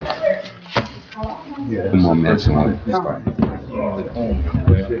2 more minutes and we'll start.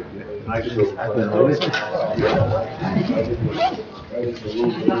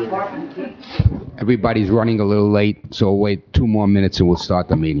 Everybody's running a little late, so we'll wait 2 more minutes and we'll start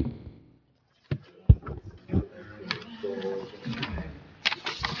the meeting.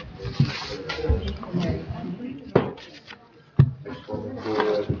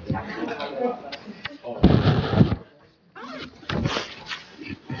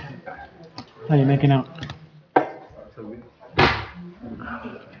 How you making out?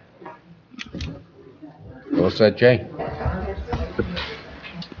 What's that, Jay?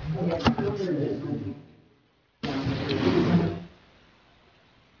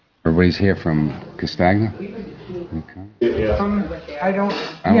 Everybody's here from Castagna? Okay. I don't,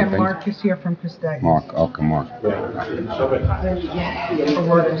 think- Mark is here from Castagna. Mark, okay, Mark. For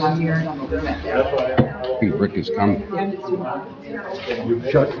work is here. I think Rick is coming.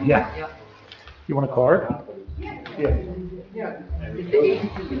 Yeah. You want a card?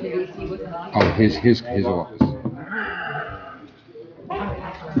 Oh, his office.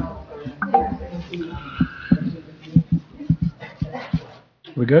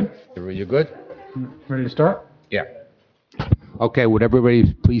 We good? You good? Ready to start? Yeah. Okay, would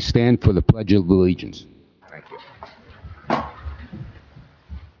everybody please stand for the Pledge of Allegiance? Thank you.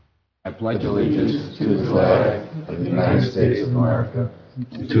 I pledge allegiance to the flag of the United States of America,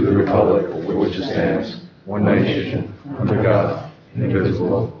 to the republic for which it stands, one nation, under God,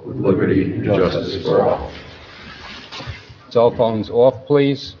 indivisible, with liberty and justice for all. Cell phones off,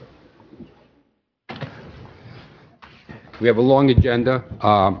 please. We have a long agenda.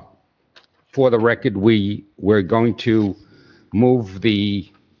 For the record, we're going to move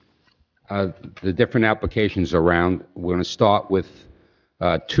the different applications around. We're going to start with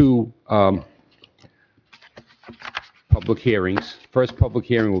 2 public hearings. First public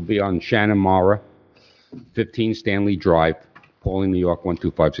hearing will be on Shannon Mara, 15 Stanley Drive, Pawling, New York,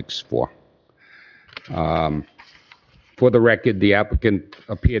 12564. For the record, the applicant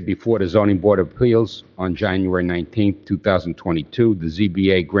appeared before the Zoning Board of Appeals on January 19, 2022. The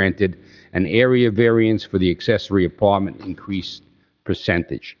ZBA granted an area variance for the accessory apartment increased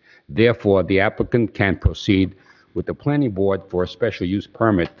percentage. Therefore, the applicant can proceed with the planning board for a special use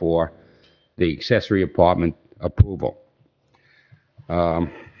permit for the accessory apartment approval.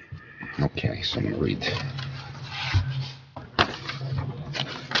 Okay, so let me read.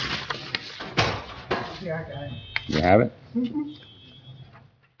 Yeah, I got it. You have it?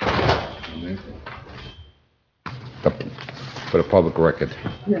 For the public record.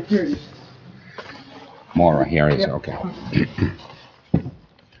 Yeah, here it is. Mara, here it is, Yep. okay.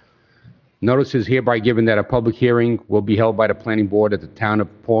 Notice is hereby given that a public hearing will be held by the planning board at the town of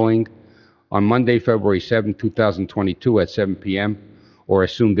Pawling on Monday, February 7, 2022 at 7 p.m. or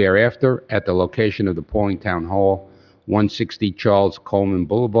as soon thereafter at the location of the Pawling Town Hall, 160 Charles Coleman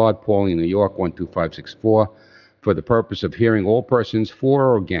Boulevard, Pawling, New York, 12564, for the purpose of hearing all persons for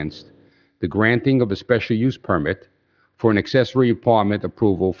or against the granting of a special use permit for an accessory apartment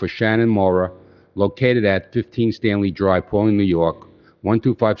approval for Shannon Mora, located at 15 Stanley Drive, Pawling, New York,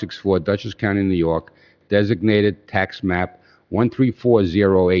 12564, Dutchess County, New York, designated tax map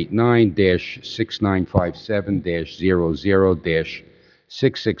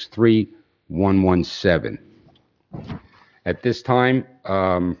 134089-6957-00-663117. At this time,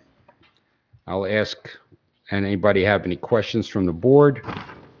 I'll ask, anybody have any questions from the board?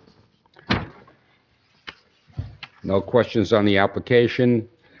 No questions on the application.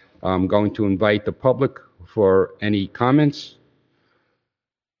 I'm going to invite the public for any comments.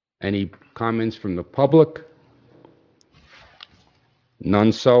 Any comments from the public?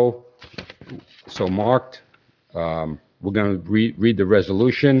 None so marked. We're going to read the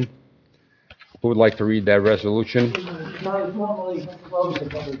resolution. Who would like to read that resolution?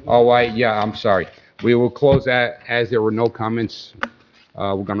 Oh, I'm sorry. We will close that as there were no comments.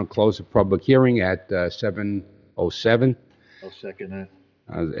 We're going to close the public hearing at 7:07. I'll second that.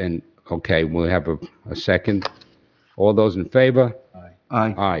 And, okay, we'll have a second. All those in favor?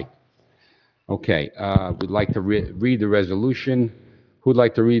 Aye. Aye. Okay, we'd like to read the resolution. Who'd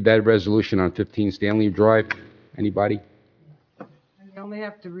like to read that resolution on 15 Stanley Drive? Anybody? You only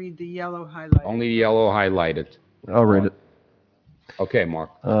have to read the yellow highlight. Only the yellow highlighted. I'll read it. Okay,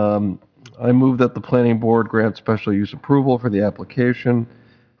 Mark. I move that the planning board grant special use approval for the application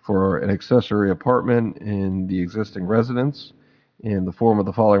for an accessory apartment in the existing residence in the form of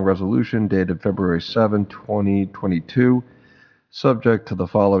the following resolution dated February 7, 2022, subject to the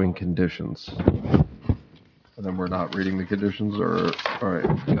following conditions. And then we're not reading the conditions, or, all right,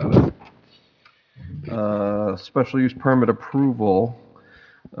 got it. Special use permit approval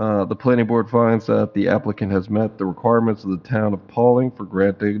The planning board finds that the applicant has met the requirements of the town of Pawling for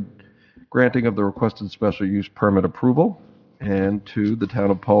granting of the requested special use permit approval. And two, the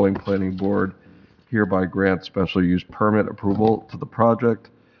town of Pawling Planning Board hereby grants special use permit approval to the project,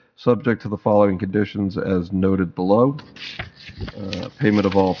 subject to the following conditions as noted below. Payment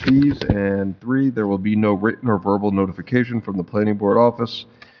of all fees. And three, there will be no written or verbal notification from the planning board office.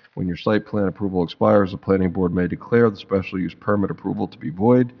 When your site plan approval expires, the planning board may declare the special use permit approval to be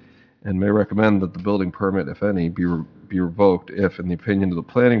void and may recommend that the building permit, if any, be revoked if, in the opinion of the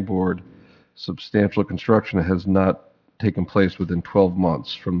planning board, substantial construction has not taken place within 12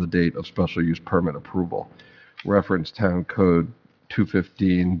 months from the date of special use permit approval. Reference Town Code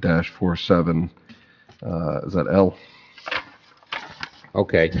 215-47, is that L?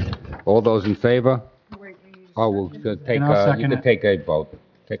 Okay. All those in favor? Wait, we need a Oh, we'll second. take, And I'll you second can it. take a vote.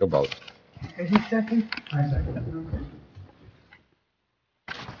 Take a vote. Is he second? I second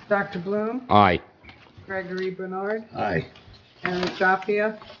Dr. Bloom, Aye. Gregory Bernard, Aye. Aaron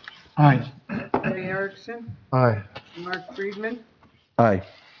Shafia, Aye. Ray Erickson, Aye. Mark Friedman, Aye.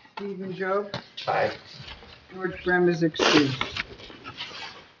 Stephen Job, Aye. George Brem is excused.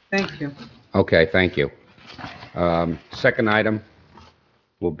 Thank you. Okay, thank you. Second item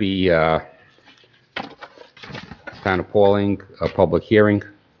will be Town of Pawling, a public hearing.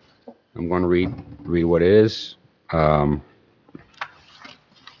 I'm going to read what it is.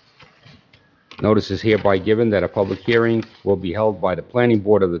 Notice is hereby given that a public hearing will be held by the Planning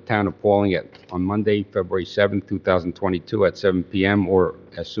Board of the Town of Pawling on Monday, February 7th, 2022 at 7 p.m. or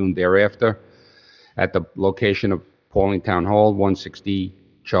as soon thereafter at the location of Pawling Town Hall, 160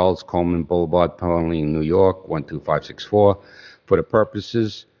 Charles Coleman Boulevard, Pawling, New York, 12564, for the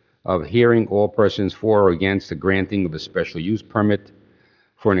purposes of hearing all persons for or against the granting of a special use permit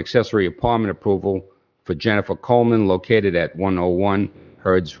for an accessory apartment approval for Jennifer Coleman located at 101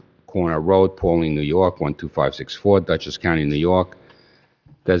 Herds Corner Road, Pawling, New York, 12564, Dutchess County, New York,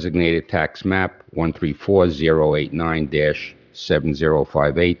 designated tax map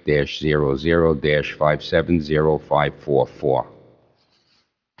 134-089-7058-00-57054.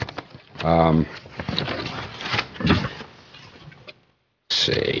 Let's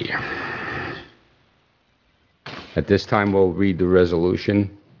see. At this time, we'll read the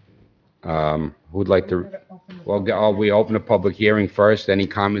resolution. Who'd like to, well, we open a public hearing first. Any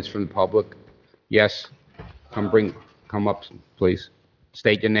comments from the public? Yes? Come up, please.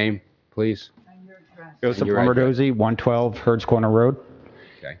 State your name, please. Joseph And your address. Lomardozzi, 112 Herds Corner Road.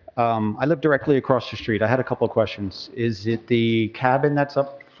 Okay. I live directly across the street. I had a couple of questions. Is it the cabin that's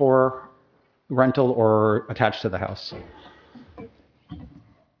up for rental or attached to the house?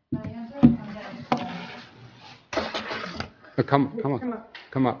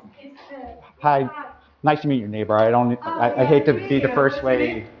 Come up. Hi, nice to meet your neighbor. I hate to be the first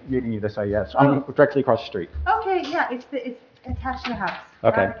way meeting you to say yes. I'm directly across the street. Okay, yeah, it's attached to the house,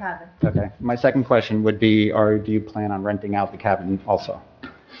 Okay. not the cabin. Okay. My second question would be, do you plan on renting out the cabin also?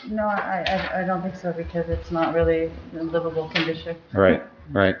 No, I don't think so because it's not really in livable condition. Right,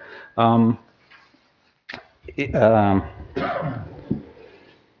 right. it-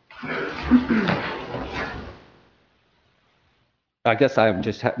 I guess I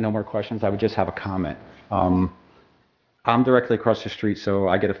just have no more questions. I would just have a comment. I'm directly across the street, so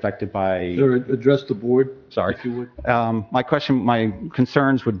I get affected by, Sir, address the board, sorry. if you would. My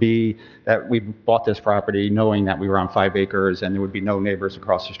concerns would be that we bought this property knowing that we were on 5 acres and there would be no neighbors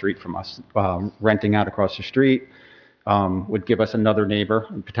across the street from us. Renting out across the street would give us another neighbor,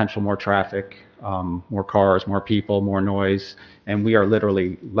 and potential more traffic, more cars, more people, more noise, and we are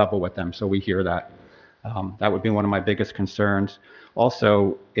literally level with them, so we hear that. That would be one of my biggest concerns.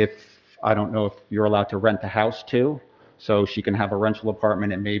 Also, I don't know if you're allowed to rent the house too, so she can have a rental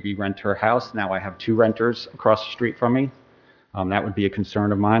apartment and maybe rent her house. Now I have 2 renters across the street from me. That would be a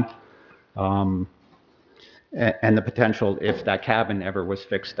concern of mine. And the potential, if that cabin ever was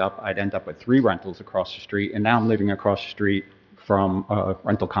fixed up, I'd end up with 3 rentals across the street, and now I'm living across the street from a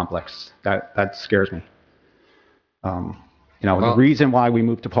rental complex. That scares me. The Well- reason why we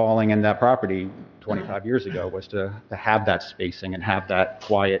moved to Pawling and that property 25 years ago was to have that spacing and have that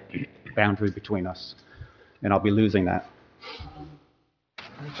quiet boundary between us. And I'll be losing that.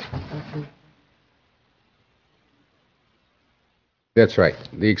 That's right.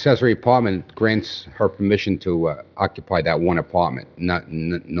 The accessory apartment grants her permission to occupy that one apartment,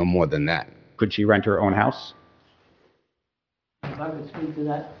 no more than that. Could she rent her own house? If I could speak to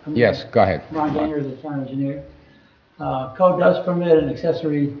that. Yes, go ahead. Ron Gainer, the town engineer. Code does permit an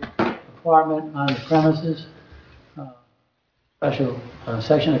accessory apartment on the premises. Special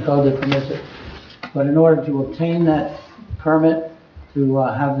section of code that permits it. But in order to obtain that permit, to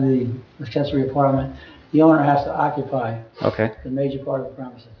have the accessory apartment, the owner has to occupy Okay, the major part of the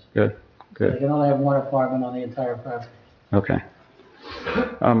premises. good, They good, can only have one apartment on the entire property. okay.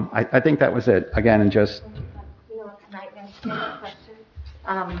 I think that was it. Again, and just, You know, tonight, I have a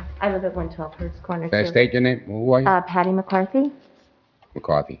question. I live at 112 Hertz Corner, Can I too. state your name? Who are you? Patty McCarthy.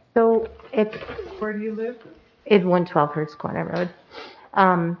 McCarthy. So if, Where do you live? in 112 Hertz Corner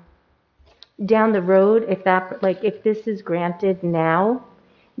Road, down the road, if that, like, if this is granted now,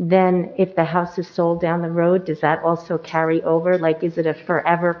 then if the house is sold down the road, does that also carry over? Like, is it a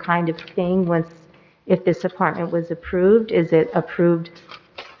forever kind of thing once, if this apartment was approved, is it approved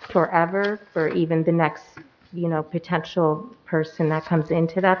forever for even the next, potential person that comes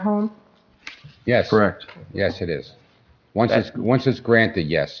into that home? Yes. Correct. Yes, it is. Once it's granted,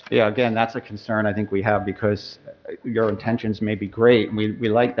 yes. yeah, again, that's a concern I think we have because your intentions may be great, and we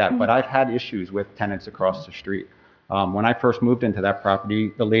like that, but I've had issues with tenants across the street. When I first moved into that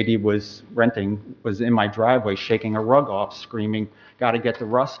property, the lady was in my driveway shaking a rug off, screaming, "Got to get the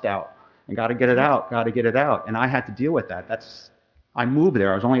rust out, and got to get it out, got to get it out." And I had to deal with that. I moved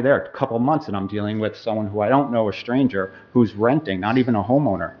there. I was only there a couple of months, and I'm dealing with someone who I don't know, a stranger, who's renting, not even a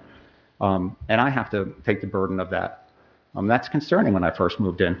homeowner. And I have to take the burden of that. That's concerning when I first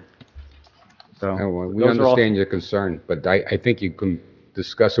moved in. So Well, we those are all- understand your concern, but I think you can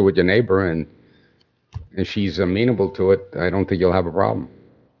discuss it with your neighbor, and she's amenable to it. I don't think you'll have a problem.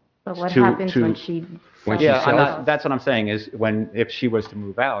 But what To- happens to- when she When sells she Yeah, the sells- house? that's what I'm saying is if she was to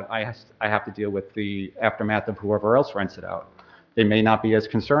move out, I have to deal with the aftermath of whoever else rents it out. They may not be as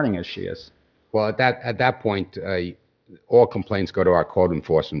concerning as she is. Well, at that point, all complaints go to our code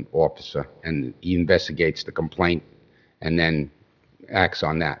enforcement officer, and he investigates the complaint and then acts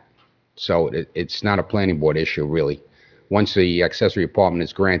on that. So it's not a planning board issue, really. Once the accessory apartment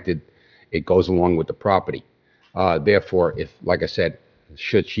is granted, it goes along with the property. Therefore, if, like I said,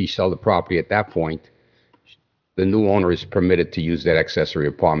 should she sell the property at that point, the new owner is permitted to use that accessory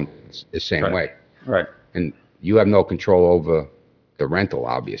apartment the same Right. way. Right, And you have no control over the rental,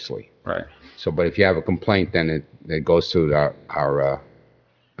 obviously. right. So, but if you have a complaint, then it goes to our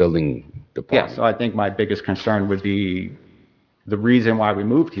building Yeah, department. so I think my biggest concern would be the reason why we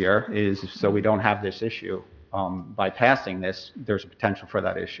moved here is so we don't have this issue. By passing this, there's a potential for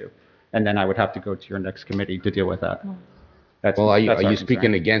that issue. And then I would have to go to your next committee to deal with that. Well, are That's you our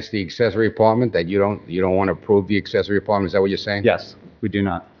speaking concern. against the accessory apartment, that you don't want to approve the accessory apartment? Is that what you're saying? Yes, we do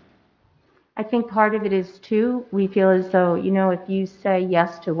not. I think part of it is too, we feel as though, if you say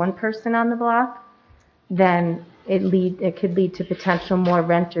yes to one person on the block, then it could lead to potential more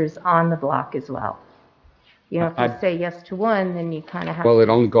renters on the block as well. If you say yes to one, then you kind of have. Well, it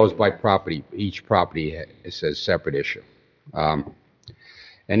only goes by property. Each property is a separate issue.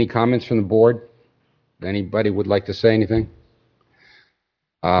 Any comments from the board? Anybody would like to say anything?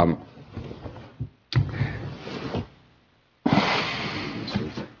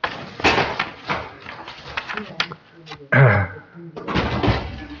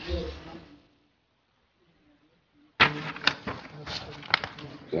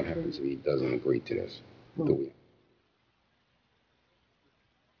 What happens if he doesn't agree to this? Do we?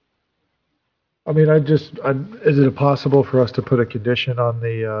 I mean, is it possible for us to put a condition on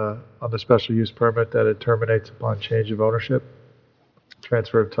the special use permit that it terminates upon change of ownership?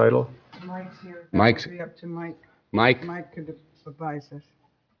 Transfer of title? Mike's here. That Mike's- would be up to Mike. Mike? Mike could advise us.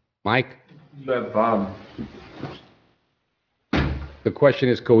 Mike? Bob. The question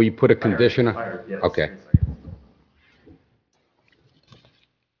is, could we put a condition on? Okay.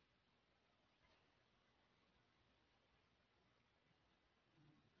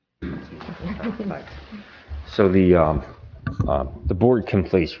 So the board can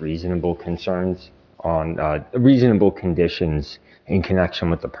place reasonable concerns on, reasonable conditions in connection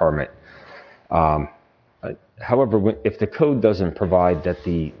with the permit. However, if the code doesn't provide that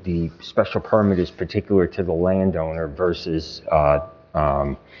the special permit is particular to the landowner versus,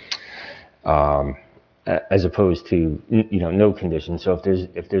 as opposed to, no condition. So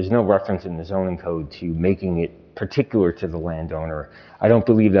if there's no reference in the zoning code to making it particular to the landowner, I don't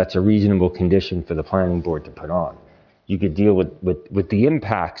believe that's a reasonable condition for the planning board to put on. You could deal with the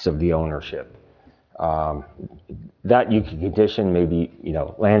impacts of the ownership. That you could condition, maybe,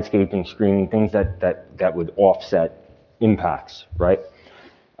 landscaping, screening, things that would offset impacts, right?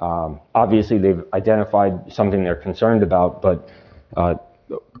 Obviously, they've identified something they're concerned about, but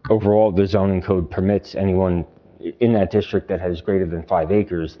overall, the zoning code permits anyone in that district that has greater than 5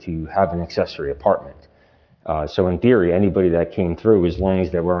 acres to have an accessory apartment. So in theory, anybody that came through, as long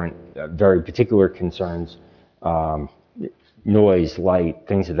as there weren't very particular concerns, noise, light,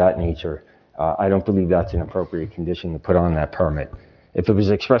 things of that nature, I don't believe that's an appropriate condition to put on that permit. If it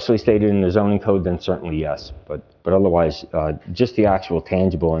was expressly stated in the zoning code, then certainly yes, but otherwise, just the actual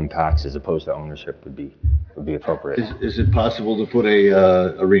tangible impacts as opposed to ownership would be appropriate. Is it possible to put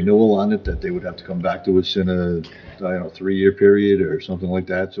a renewal on it, that they would have to come back to us in a, I don't know, 3-year period or something like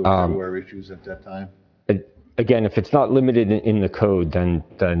that, so if there were issues at that time? Again, if it's not limited in the code, then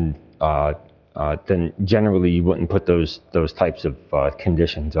generally you wouldn't put those types of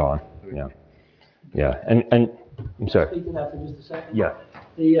conditions on. Yeah, and I'm sorry. Speak to that for just a second. Yeah.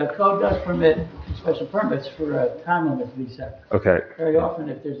 The code does permit special permits for a time limit to be set. Okay. Very often,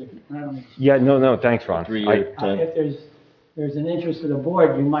 if there's a, I don't know, Yeah. No. Thanks, Ron. 3-year time. if there's an interest of the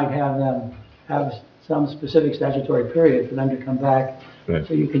board, you might have them have some specific statutory period for them to come back. Right.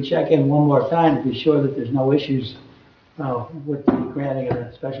 So you can check in one more time to be sure that there's no issues with the granting of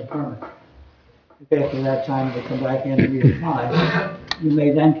a special permit. If after that time they come back in and reapply, you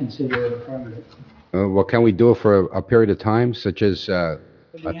may then consider it a permit. Well, can we do it for a period of time, such as a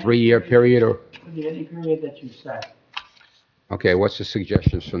 3-year period, or? Could be any period that you set. Okay, what's the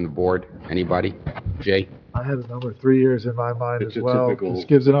suggestions from the board? Anybody? Jay? I had a number of 3 years in my mind It's as a well. typical- This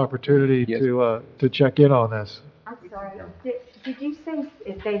gives an opportunity Yes. to check in on this. I'm sorry, did you say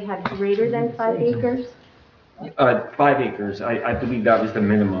if they had greater than 5 acres? 5 acres. I believe that was the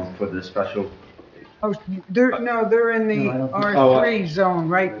minimum for the special. Oh, they're in the R3 zone,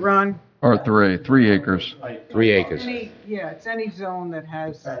 right, Ron? R3, 3 acres. 3 acres, It's any zone that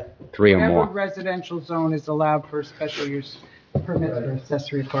has, 3 or whatever more. residential zone is allowed for special use permits for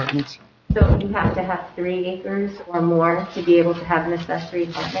accessory apartments. So you have to have 3 acres or more to be able to have an accessory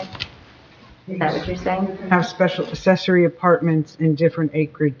apartment? Is that what you're saying? Have special accessory apartments in different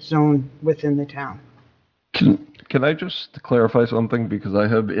acreage zone within the town. Can I just clarify something? Because I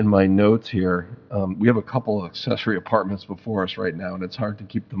have in my notes here, we have a couple of accessory apartments before us right now, and it's hard to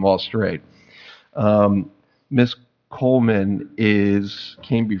keep them all straight. Ms. Coleman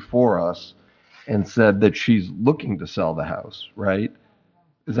came before us and said that she's looking to sell the house, right?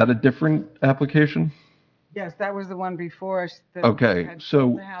 Is that a different application? Yes, that was the one before us. that Okay, had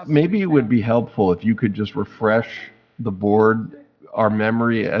so the house maybe it would down. be helpful if you could just refresh the board, our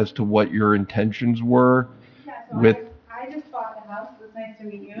memory as to what your intentions were with, I just bought the house, it was nice to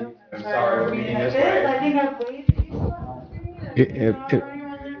meet you. I'm sorry, we're meeting this It is. way. I think I've waited for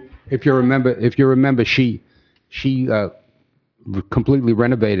you. If you remember, she completely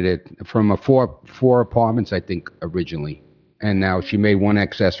renovated it from a four apartments, I think, originally. And now she made one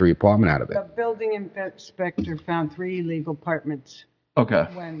accessory apartment out of it. The building inspector found 3 illegal apartments okay.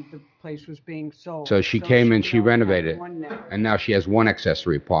 when the place was being sold. So she came and she only has renovated it. one now. And now she has one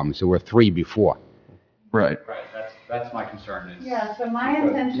accessory apartment, so there were 3 before. Right. Right, that's my concern is. Yeah, so my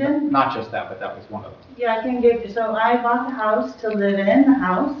intention, Not just that, but that was one of them. yeah, I can give, so I bought the house to live in the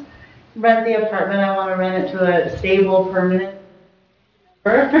house, rent the apartment, I want to rent it to a stable, permanent. I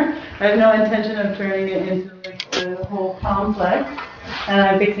have no intention of turning it into like the whole complex, and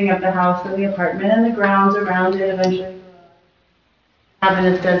I'm fixing up the house and the apartment and the grounds around it eventually.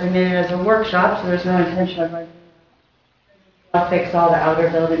 Having it designated as a workshop, so there's no intention of like, I'll fix all the outer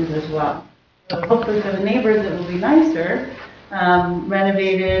buildings as well. So hopefully for the neighbors, it will be nicer,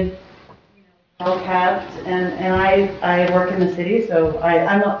 renovated, well kept, and I work in the city, so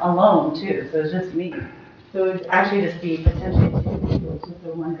I'm alone too, so it's just me. So it would actually just be potentially 2 people, just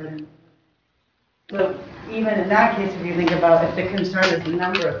the one bedroom. So even in that case, if you think about if the concern is the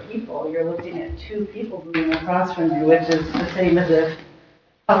number of people, you're looking at 2 people moving across from you, which is the same as a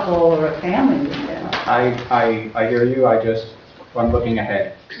couple or a family moving in. I hear you, I'm looking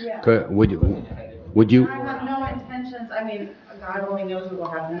ahead. Could- Would you, I have no intentions, I mean, God only knows what will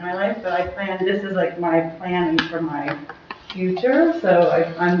happen in my life, but I plan, this is like my planning for my future, so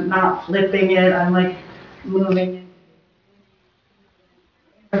I'm not flipping it, I'm like moving.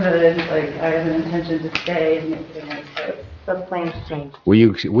 Like, I have an intention to stay and make it a nice place. So the plans change.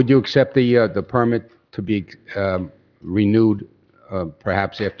 would you accept the permit to be renewed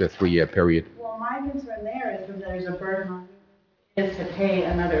perhaps after a 3-year period? Well, my concern there is that there's a burden on you, is to pay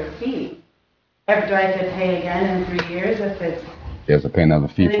another fee. Do I have to pay again in 3 years if it's, You have to pay another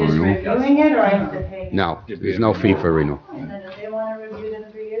fee are they for just renewal? reviewing it, or I have to pay? No, there's no fee for renewal. And then if they want to review it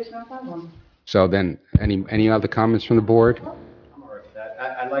in 3 years, no problem. So then, any other comments from the board? I'm all right with that.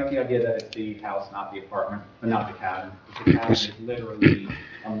 I like the idea that it's the house, not the apartment, but not the cabin. The cabin is literally,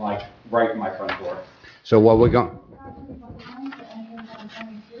 I'm like, right in my front door. So what we're going,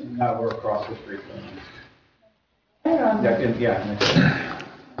 No, we're across the street from them. Yeah.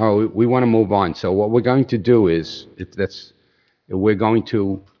 oh, we want to move on. So what we're going to do is, we're going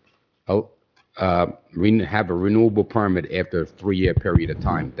to have a renewable permit after a 3-year period of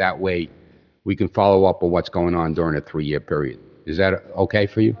time. That way, we can follow up on what's going on during a 3-year period. Is that okay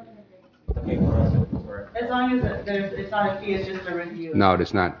for you? As long as it's not a fee, it's just a review. No,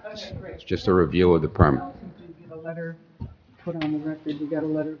 it's not. Okay, great. It's just a review of the permit. Did you get a letter put on the record? You got a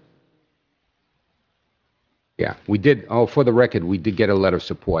letter? Yeah, we did, for the record, we did get a letter of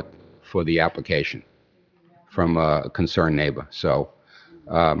support for the application from a concerned neighbor. So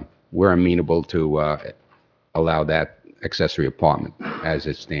we're amenable to allow that accessory apartment as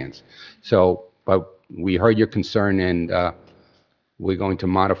it stands. So, but we heard your concern, and we're going to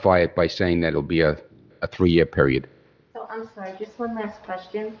modify it by saying that it'll be a 3-year period. So I'm sorry, just one last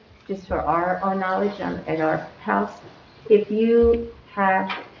question, just for our own knowledge at our house. If you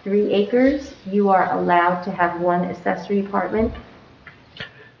have 3 acres, you are allowed to have 1 accessory apartment?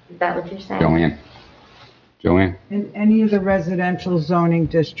 Is that what you're saying? Joanne? In any of the residential zoning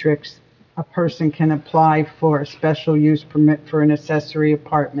districts, a person can apply for a special use permit for an accessory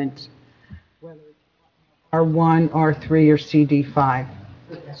apartment, whether it's R1, R3, or CD5.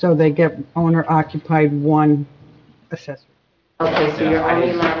 So they get owner-occupied 1 accessory. Okay, so you're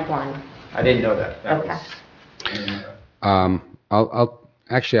only allowed 1. I didn't know that. Okay. I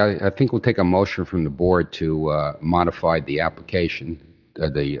think we'll take a motion from the board to modify the application,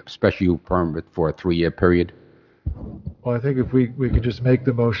 the special use permit for a 3-year period. Well, I think if we could just make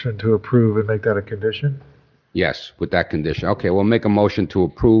the motion to approve and make that a condition. Yes, with that condition. Okay, we'll make a motion to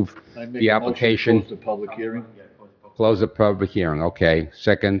approve I make the a motion to application. close the public hearing. Close the public hearing. Okay,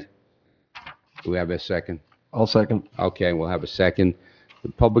 second. Do we have a second? I'll second. Okay, we'll have a second.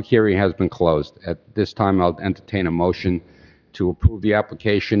 The public hearing has been closed. At this time, I'll entertain a motion to approve the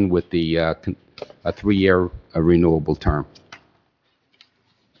application with the a 3-year renewable term.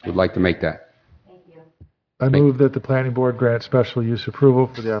 Would like to make that? I move that the planning board grant special use approval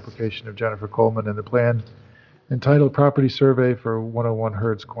for the application of Jennifer Coleman in the plan entitled Property Survey for 101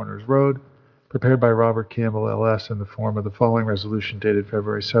 Herds Corners Road, prepared by Robert Campbell LS in the form of the following resolution dated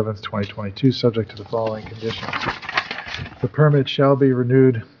February 7th, 2022, subject to the following conditions. The permit shall be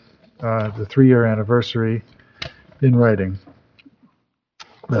renewed the 3-year anniversary in writing.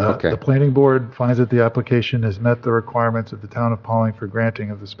 Okay. The planning board finds that the application has met the requirements of the town of Pawling for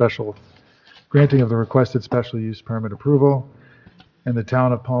granting of the requested special use permit approval, and the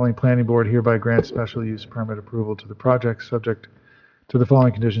town of Pawling Planning Board hereby grants special use permit approval to the project, subject to the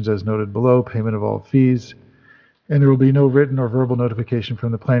following conditions as noted below: payment of all fees, and there will be no written or verbal notification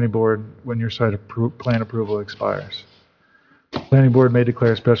from the planning board when your site plan approval expires. The planning board may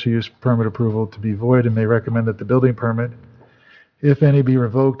declare special use permit approval to be void and may recommend that the building permit, if any, be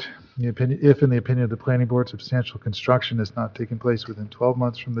revoked if, in the opinion of the planning board, substantial construction has not taken place within 12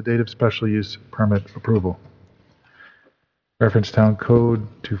 months from the date of special use permit approval. Reference Town Code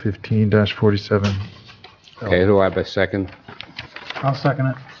 215-47. Okay, do I have a second? I'll second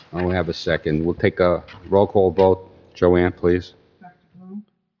it. We have a second. We'll take a roll call vote. Joanne, please. Dr. Bloom?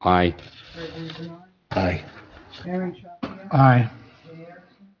 Aye. Fred Ruben, Aye. Aaron Shafia? Aye. Jay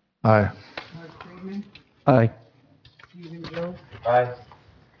Erickson? Aye. Mark Friedman? Aye. Stephen Joe? Aye.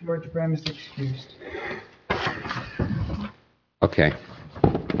 George Brem is excused. Okay.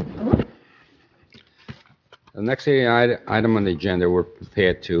 The next item on the agenda, we're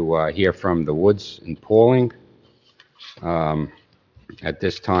prepared to hear from the Woods in Pawling. At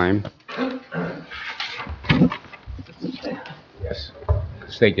this time. Yes.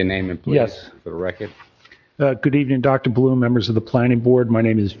 State your name and please, Yes. for the record. Good evening, Dr. Bloom, members of the planning board. My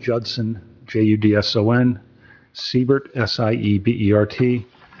name is Judson, Judson, Siebert, Siebert.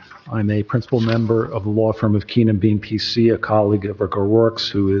 I'm a principal member of the law firm of Keenan Bean PC, a colleague of Rick O'Rourke's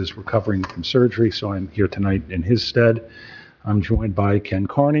who is recovering from surgery, so I'm here tonight in his stead. I'm joined by Ken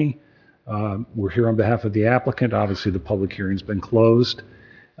Carney. We're here on behalf of the applicant. Obviously, the public hearing's been closed,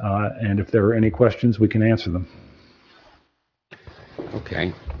 and if there are any questions, we can answer them.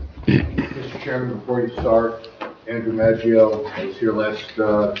 Okay. Mr. Chairman, before you start, Andrew Maggio was here last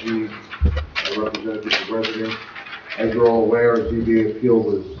week. I represented the resident. As you're all aware, a ZBA appeal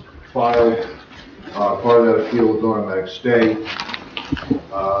was filed. Part of that appeal was automatic stay.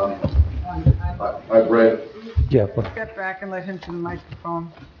 I've read. Yeah. Step back and let him to the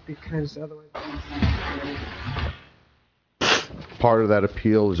microphone, because otherwise. Part of that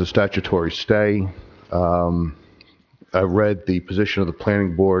appeal is a statutory stay. I read the position of the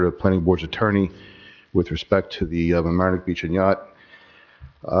planning board's attorney with respect to the Mamaroneck Beach and Yacht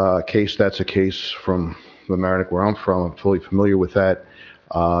case. That's a case from Mamaroneck where I'm from. I'm fully familiar with that.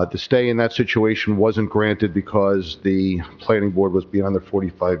 The stay in that situation wasn't granted because the planning board was beyond their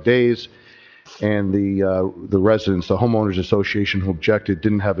 45 days, and the residents, the homeowners association who objected,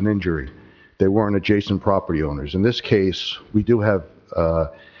 didn't have an injury. They weren't adjacent property owners. In this case, we do have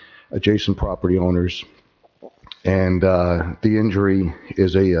adjacent property owners, and the injury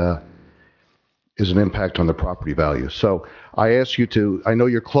is an impact on the property value. So I ask you to, I know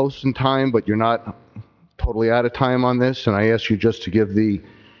you're close in time, but you're not totally out of time on this, and I ask you just to give the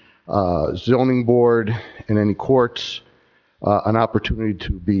zoning board and any courts an opportunity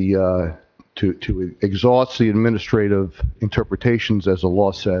to be to exhaust the administrative interpretations, as the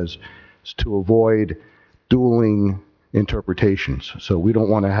law says, to avoid dueling interpretations. So we don't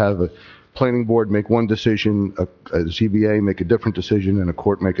want to have a planning board make one decision, a ZBA make a different decision, and a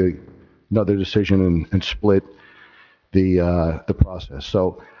court make another decision and split the process.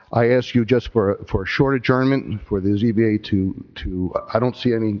 So I ask you just for a short adjournment for the ZBA to I don't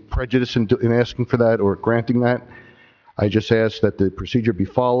see any prejudice in asking for that or granting that. I just ask that the procedure be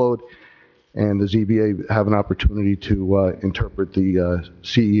followed and the ZBA have an opportunity to interpret the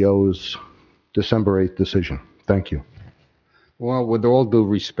CEO's December 8th decision. Thank you. Well, with all due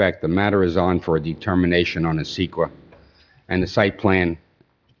respect, the matter is on for a determination on a SEQA and the site plan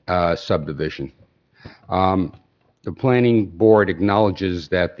subdivision. The planning board acknowledges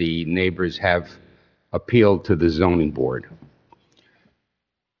that the neighbors have appealed to the zoning board,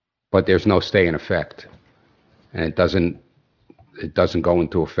 but there's no stay in effect, and it doesn't go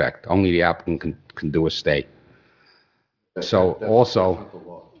into effect. Only the applicant can do a stay. So also,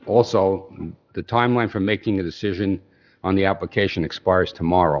 the timeline for making a decision on the application expires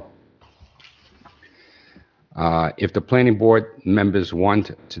tomorrow. If the planning board members want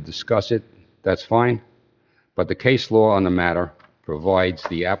to discuss it, that's fine. But the case law on the matter provides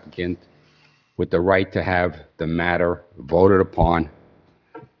the applicant with the right to have the matter voted upon.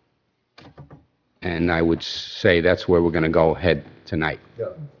 And I would say that's where we're going to go ahead tonight. Yeah.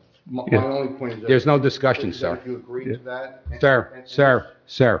 My only point is that There's no discussion, sir. If you agree to that.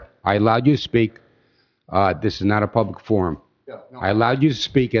 Sir, I allowed you to speak. This is not a public forum. Yeah, no, I allowed you to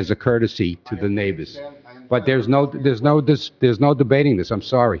speak as a courtesy to the neighbors. But there's no debating this. I'm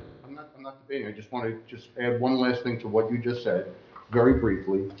sorry. I'm not debating. I just want to just add one last thing to what you just said, very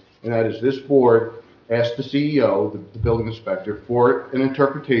briefly, and that is this board asked the CEO, the building inspector, for an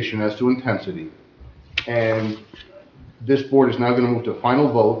interpretation as to intensity. And this board is now going to move to a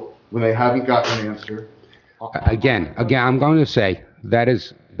final vote when they haven't gotten an answer. Again, I'm going to say that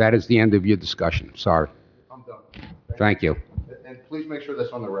is the end of your discussion. Sorry. I'm done. Thank you. And please make sure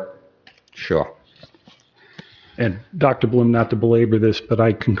that's on the record. Sure. And Dr. Bloom, not to belabor this, but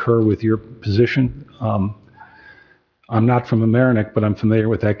I concur with your position. I'm not from Amerenik, but I'm familiar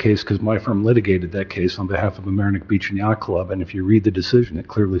with that case because my firm litigated that case on behalf of Amerenik Beach and Yacht Club. And if you read the decision, it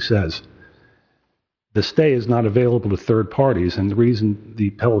clearly says the stay is not available to third parties. And the reason the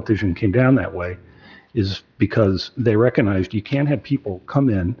appellate decision came down that way is because they recognized you can't have people come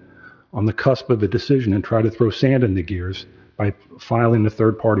in on the cusp of a decision and try to throw sand in the gears by filing a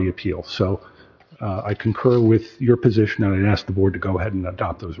third-party appeal. So I concur with your position, and I'd ask the board to go ahead and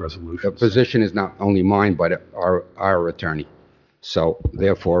adopt those resolutions. The position is not only mine, but our attorney. So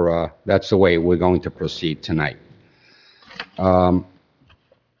therefore, that's the way we're going to proceed tonight. So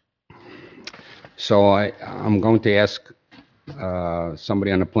I'm going to ask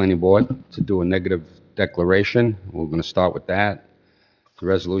somebody on the planning board to do a negative declaration. We're going to start with that.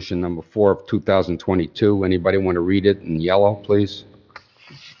 Resolution number 4 of 2022. Anybody want to read it in yellow, please?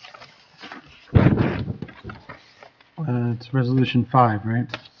 It's resolution 5, right?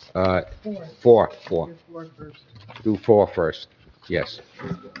 4. Do 4 first. Yes.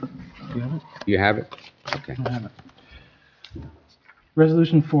 Do you have it? You have it? Okay. I have it.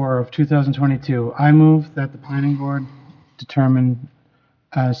 Resolution 4 of 2022. I move that the planning board determine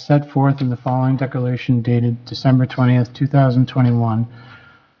as set forth in the following declaration dated December 20th, 2021,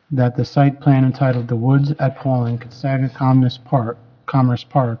 that the site plan entitled The Woods at Pawling, Consolidated Commerce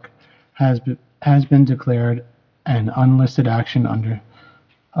Park, has been declared an unlisted action under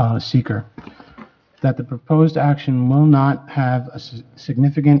seeker. That the proposed action will not have a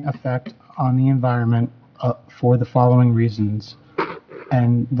significant effect on the environment for the following reasons,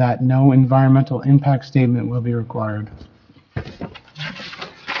 and that no environmental impact statement will be required.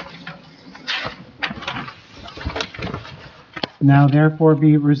 Now therefore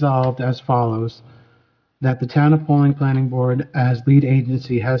be resolved as follows, that the Town of Pawling Planning Board as lead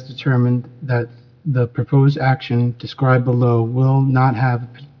agency has determined that the proposed action described below will not have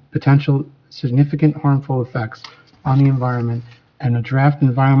potential significant harmful effects on the environment, and a draft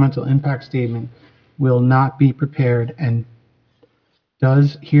environmental impact statement will not be prepared, and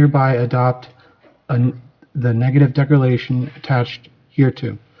does hereby adopt the negative declaration attached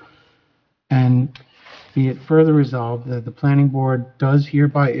hereto. And be it further resolved that the planning board does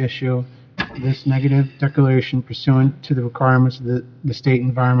hereby issue this negative declaration pursuant to the requirements of the State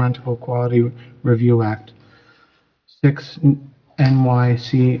Environmental Quality Review Act. 6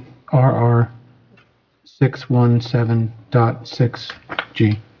 NYCRR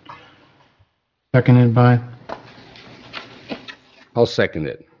 617.6G. Seconded by, I'll second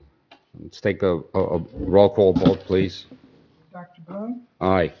it. Let's take a roll call vote, please. Dr. Bloom?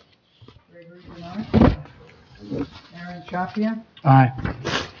 Aye. Gregory Bernard? Aaron Shafia? aye.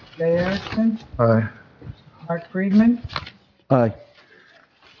 Jay Erickson? Aye. Mark Friedman? Aye.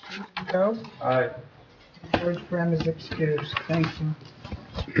 Joe? Aye. George Brem is excused. Thank you.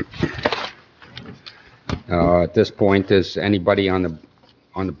 At this point, does anybody on the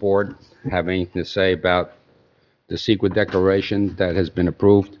board have anything to say about the secret declaration that has been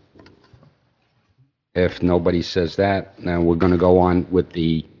approved? If nobody says that, now we're going to go on with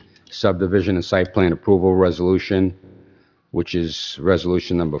the subdivision and site plan approval resolution, which is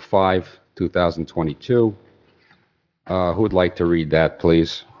resolution number 5, 2022. Who would like to read that,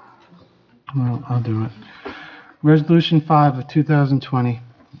 please? Well, I'll do it. Resolution 5 of 2020.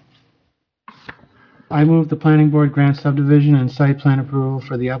 I move the planning board grant subdivision and site plan approval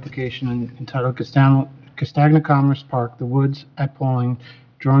for the application entitled Castagna Commerce Park, The Woods at Pawling,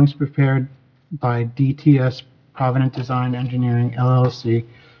 drawings prepared by DTS Provident Design Engineering LLC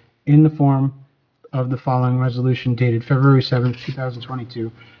in the form of the following resolution dated February 7th, 2022,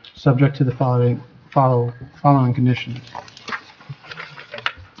 subject to the following conditions.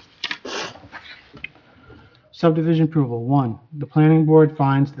 Subdivision approval. 1. The planning board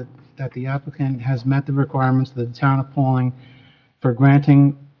finds that the applicant has met the requirements of the town of Pawling for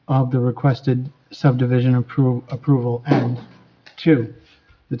granting of the requested subdivision approval, and 2.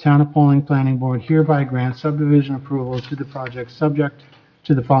 The town of Pawling Planning Board hereby grants subdivision approval to the project subject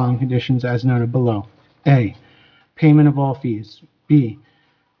to the following conditions as noted below. A. Payment of all fees. B.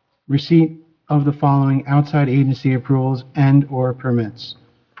 Receipt of the following outside agency approvals and/or permits.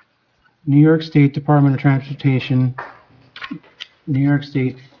 New York State Department of Transportation, New York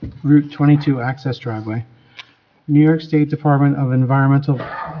State Route 22 Access Driveway, New York State Department of Environmental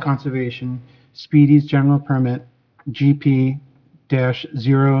Conservation, Speedy's General Permit,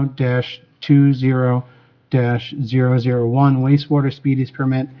 GP-0-20-001 Wastewater Speedy's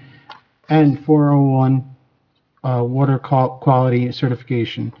Permit, and 401 Water Quality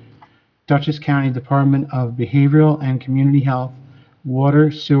Certification, Dutchess County Department of Behavioral and Community Health, Water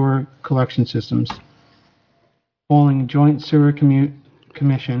Sewer Collection Systems, Pawling Joint Sewer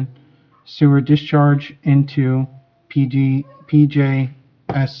Commission, Sewer Discharge into PJSC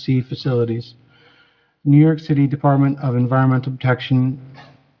Facilities, New York City Department of Environmental Protection,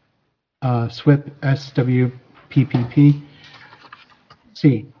 SWIP SWPPP.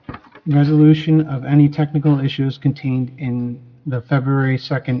 C. Resolution of any technical issues contained in the February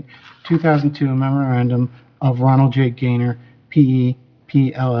 2nd, 2002 memorandum of Ronald J. Gaynor, PE,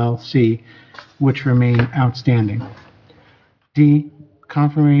 PLLC, which remain outstanding. D.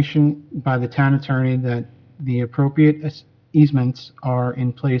 Confirmation by the town attorney that the appropriate easements are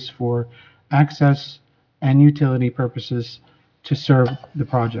in place for access and utility purposes to serve the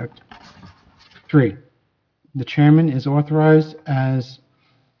project. 3. The chairman is authorized as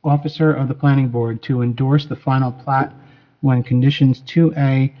officer of the planning board to endorse the final plat when conditions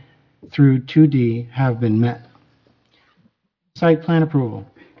 2A through 2D have been met. Site plan approval.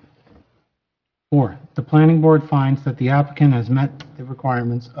 4. The planning board finds that the applicant has met the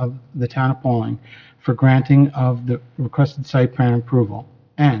requirements of the town of Pawling for granting of the requested site plan approval.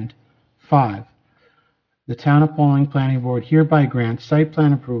 And 5. The town of Pawling Planning Board hereby grants site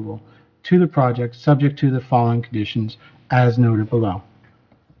plan approval to the project subject to the following conditions as noted below.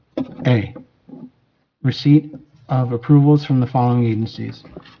 A. Receipt of approvals from the following agencies: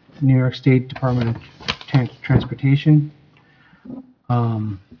 New York State Department of Transportation,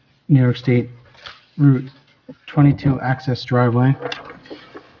 New York State Route 22 Access Driveway,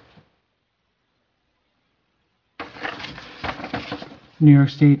 New York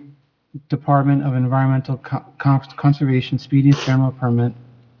State Department of Environmental Conservation Speediest General Permit.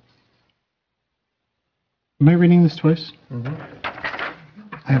 Am I reading this twice?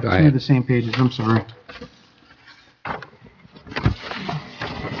 I have two of the same pages, I'm sorry.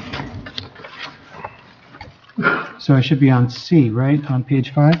 So I should be on C, right, on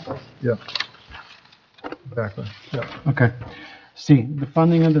page 5? Yeah. Exactly, yeah. Okay. C, the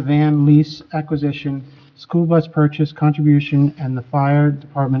funding of the van lease acquisition, school bus purchase contribution, and the fire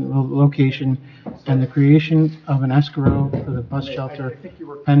department location, and the creation of an escrow for the bus shelter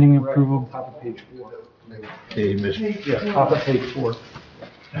pending approval. Top of page 4. Yeah, top of page 4.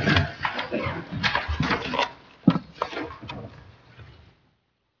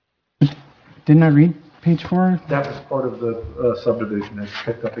 Didn't I read page 4? That was part of the subdivision. It's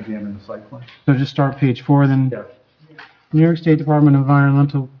picked up again in the site plan. So just start page 4 then? Yeah. New York State Department of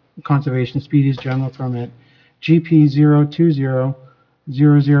Environmental Conservation Speedies General Permit, GP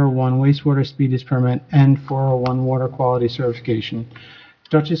 020001 Wastewater Speedies Permit, N401 Water Quality Certification.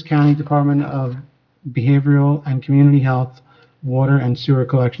 Dutchess County Department of Behavioral and Community Health Water and Sewer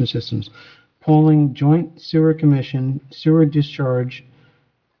Collection Systems. Pawling Joint Sewer Commission sewer discharge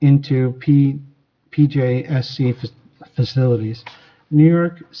into PJSC facilities. New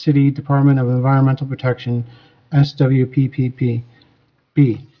York City Department of Environmental Protection, SWPPP.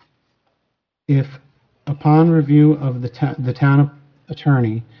 B. If, upon review of the town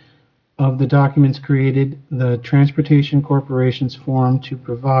attorney of the documents created, the Transportation Corporation's form to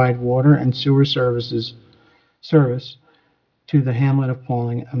provide water and sewer service to the hamlet of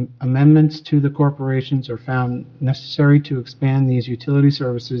Pawling, amendments to the corporations are found necessary to expand these utility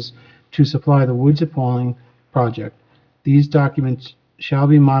services to supply the Woods at Pawling project. These documents shall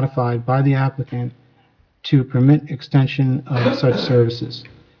be modified by the applicant to permit extension of such services.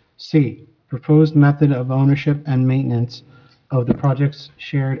 C. Proposed method of ownership and maintenance of the project's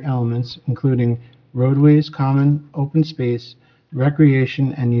shared elements, including roadways, common open space,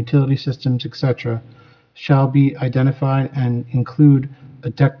 recreation and utility systems, etc., shall be identified and include a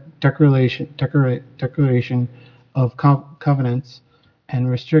declaration of covenants and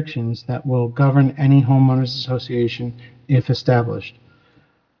restrictions that will govern any homeowners association if established,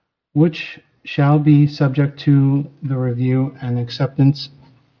 which shall be subject to the review and acceptance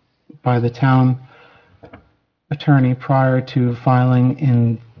by the town attorney prior to filing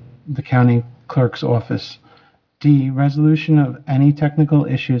in the county clerk's office. D. Resolution of any technical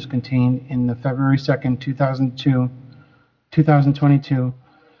issues contained in the February 2nd, 2022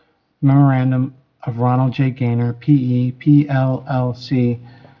 memorandum of Ronald J. Gaynor, P.E., PLLC,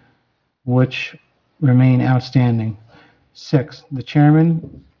 which remain outstanding. 6. The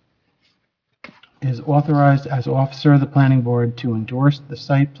chairman is authorized as officer of the planning board to endorse the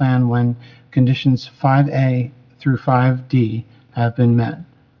site plan when conditions 5A through 5D have been met.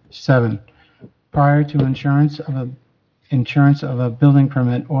 7. Prior to insurance of a building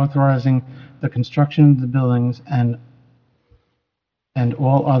permit authorizing the construction of the buildings and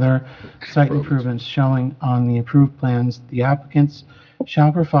all other site improvements showing on the approved plans, the applicants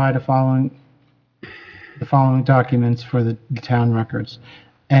shall provide the following documents for the town records.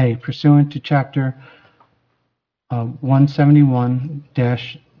 A. Pursuant to Chapter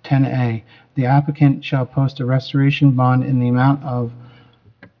 171-10A, the applicant shall post a restoration bond in the amount of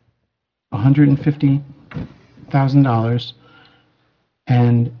 $150,000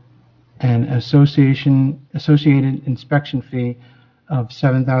 and an associated inspection fee of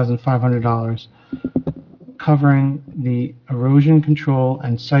 $7,500, covering the erosion control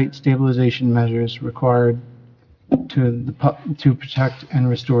and site stabilization measures required to protect and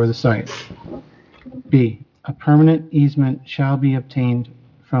restore the site. B. A permanent easement shall be obtained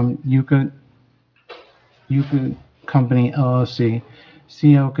from Yucca Company LLC,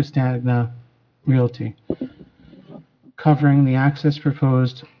 CO Castagna Realty, covering the access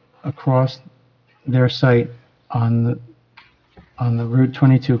proposed across their site on the Route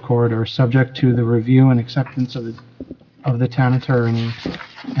 22 corridor, subject to the review and acceptance of the town attorney,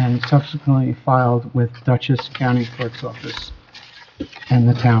 and subsequently filed with Dutchess County Clerk's Office and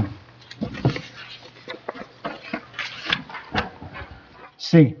the town.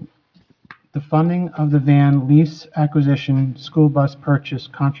 C. The funding of the van lease acquisition, school bus purchase,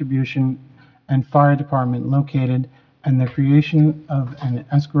 contribution, and fire department located, and the creation of an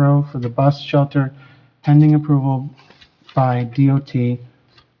escrow for the bus shelter pending approval by DOT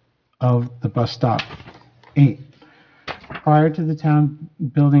of the bus stop. 8. Prior to the town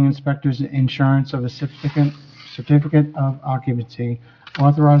building inspector's insurance of a certificate of occupancy,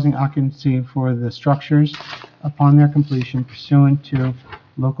 authorizing occupancy for the structures upon their completion pursuant to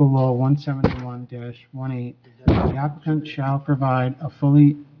Local Law 171-18, the applicant shall provide a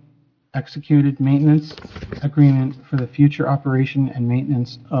fully executed maintenance agreement for the future operation and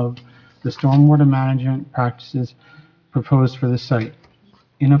maintenance of the stormwater management practices proposed for the site,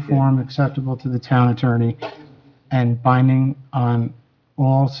 in a form acceptable to the town attorney and binding on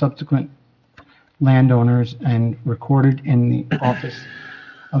all subsequent landowners and recorded in the office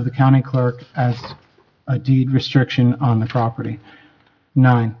of the county clerk as a deed restriction on the property.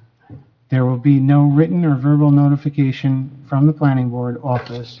 9. There will be no written or verbal notification from the planning board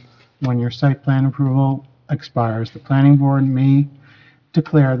office when your site plan approval expires. The planning board may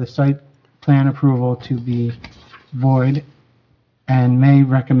declare the site plan approval to be void and may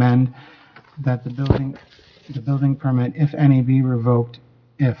recommend that the building permit, if any, be revoked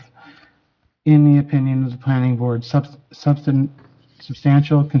if, in the opinion of the planning board,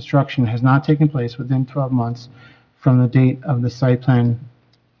 substantial construction has not taken place within 12 months from the date of the site plan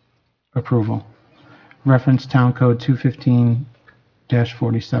approval. Reference Town Code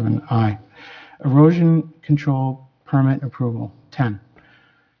 215-47I. Erosion control permit approval. 10.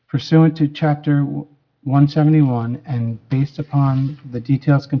 Pursuant to Chapter 171 and based upon the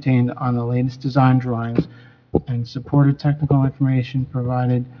details contained on the latest design drawings and supported technical information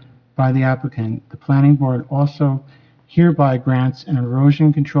provided by the applicant, the planning board also hereby grants an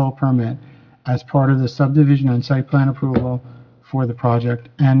erosion control permit as part of the subdivision and site plan approval for the project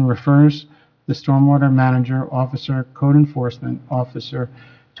and refers the stormwater manager, officer, code enforcement officer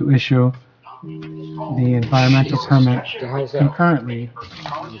to issue the environmental permit concurrently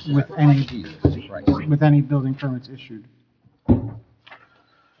with any building permits issued.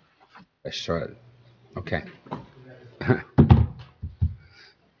 That's right. Okay.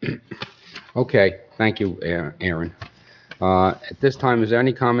 Okay, thank you, Aaron. At this time, is there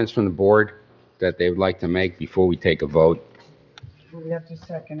any comments from the board that they would like to make before we take a vote? We have to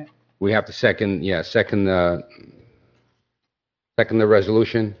second it. We have to second the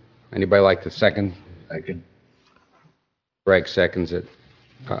resolution. Anybody like to second? Second. Greg seconds it.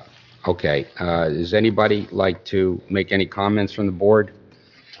 Okay. Does anybody like to make any comments from the board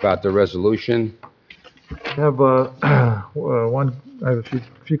about the resolution? I have I have a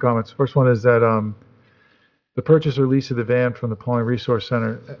few comments. First one is that the purchase or lease of the van from the Pawling Resource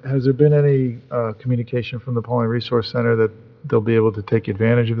Center, has there been any communication from the Pawling Resource Center that they'll be able to take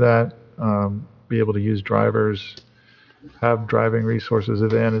advantage of that, be able to use drivers, have driving resources? A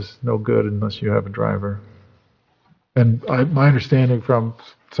van is no good unless you have a driver. And my understanding from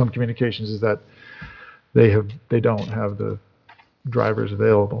some communications is that they don't have the drivers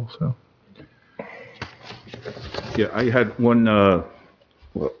available, so. Yeah, I had one,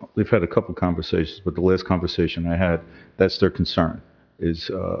 well, we've had a couple conversations, but the last conversation I had, that's their concern, is,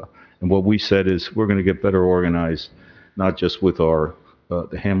 and what we said is we're going to get better organized, not just with our,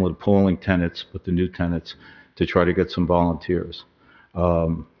 the Hamlet Pawling tenants, but the new tenants, to try to get some volunteers.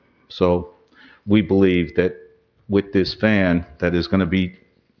 So we believe that with this van that is going to be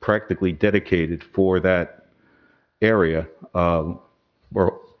practically dedicated for that area,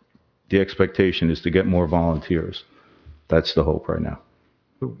 the expectation is to get more volunteers. That's the hope right now.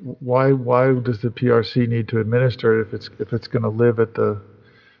 Why does the PRC need to administer it if it's going to live at the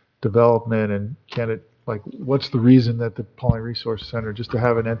development, and can it, like, what's the reason that the Pawling Resource Center, just to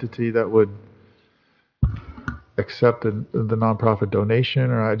have an entity that would accept the nonprofit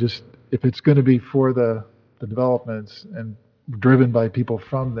donation, or if it's going to be for the developments and driven by people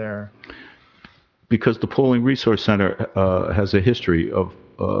from there? Because the Pawling Resource Center has a history of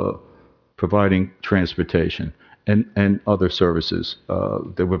providing transportation and other services.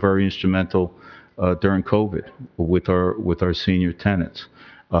 They were very instrumental during COVID with our senior tenants.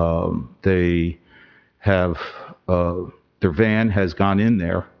 They have their van has gone in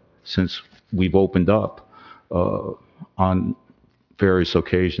there since we've opened up on various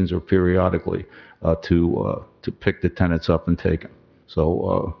occasions or periodically to pick the tenants up and take them.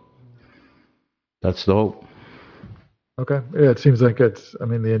 So that's the hope. Okay. Yeah, it seems like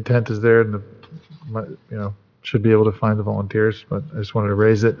the intent is there, and should be able to find the volunteers, but I just wanted to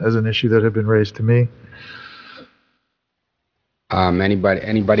raise it as an issue that had been raised to me.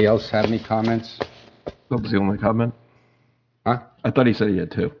 Anybody else have any comments? That was the only comment? Huh? I thought he said he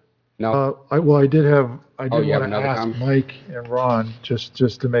had two. No. I did want you have to another ask comment? Mike and Ron, just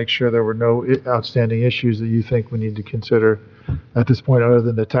to make sure there were no outstanding issues that you think we need to consider at this point, other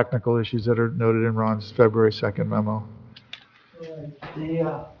than the technical issues that are noted in Ron's February 2nd memo. For me,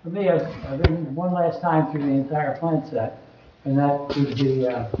 I've been one last time through the entire plan set, and that was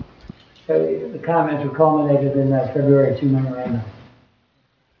the comments were culminated in that February 2 memorandum.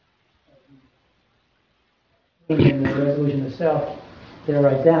 In the resolution itself, they're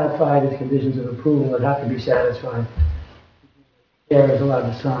identified as conditions of approval that have to be satisfied. Chair is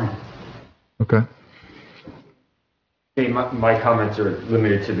allowed to sign. Okay. Okay, my comments are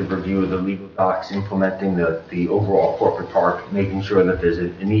limited to the review of the legal docs, implementing the overall corporate park, making sure that there's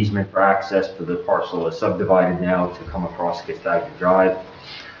an easement for access for the parcel that's subdivided now to come across Gestaget Drive.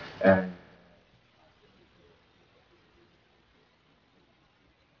 And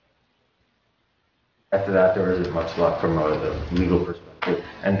after that, there isn't much left from a legal perspective.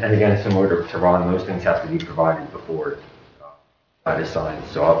 And again, similar to Ron, those things have to be provided before that is signed.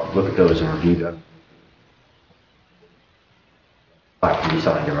 So I'll look at those and review them. Have to be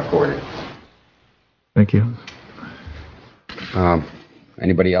signed and recorded. Thank you.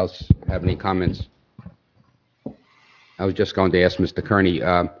 Anybody else have any comments? I was just going to ask Mr. Kearney,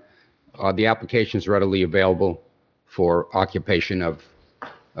 are the applications readily available for occupation of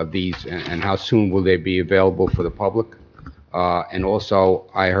of these, and how soon will they be available for the public? And also,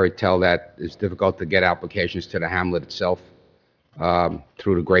 I heard tell that it's difficult to get applications to the hamlet itself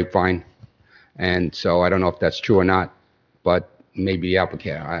through the grapevine. And so I don't know if that's true or not, but maybe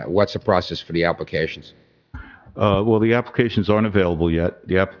the what's the process for the applications? Well, the applications aren't available yet.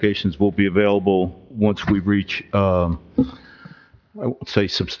 The applications will be available once we reach, I won't say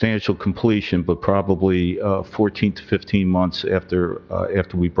substantial completion, but probably 14 to 15 months after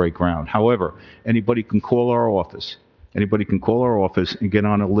we break ground. However, anybody can call our office. Anybody can call our office and get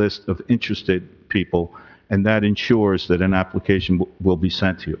on a list of interested people, and that ensures that an application will be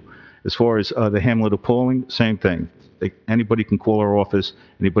sent to you. As far as the hamlet of Pawling, same thing. Anybody can call our office.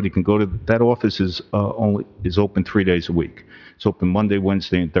 Anybody can go to that office is open 3 days a week. It's open Monday,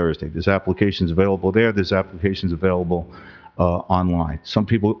 Wednesday, and Thursday. There's applications available there. There's applications available online. Some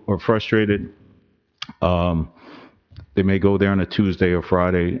people are frustrated. They may go there on a Tuesday or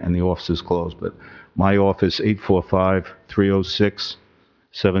Friday, and the office is closed. But my office,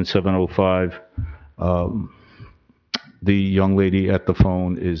 845-306-7705. The young lady at the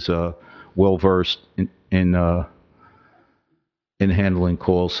phone is well versed in handling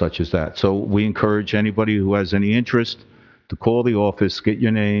calls such as that. So we encourage anybody who has any interest to call the office, get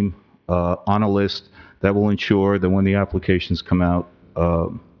your name on a list. That will ensure that when the applications come out,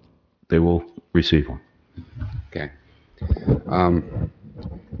 they will receive one. Okay.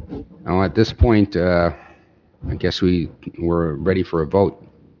 Now at this point, I guess we're ready for a vote.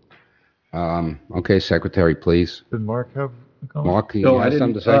 Okay, Secretary, please. Did Mark have a comment? Mark, you No, I have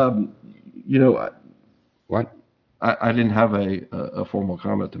something didn't, to say? What? I didn't have a formal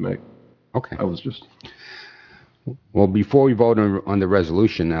comment to make. Okay. I was just, Well, before we vote on the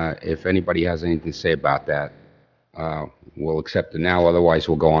resolution, if anybody has anything to say about that, we'll accept it now. Otherwise,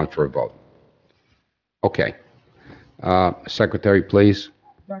 we'll go on for a vote. Okay. Secretary, please.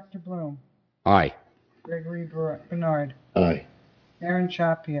 Dr. Bloom, Aye. Gregory Bernard, Aye. Aaron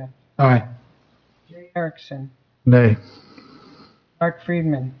Shapia, Aye. Jay Erickson, Nay. Mark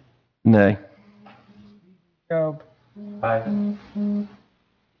Friedman, nay. Job, Aye.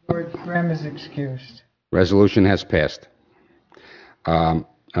 George Graham is excused. Resolution has passed.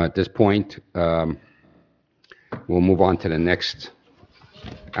 At this point, we'll move on to the next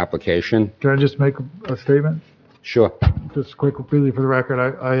application. Can I just make a statement? Sure. Just quickly for the record,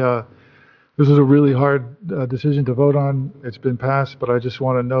 this is a really hard decision to vote on. It's been passed, but I just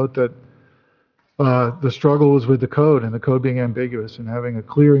want to note that the struggle was with the code and the code being ambiguous and having a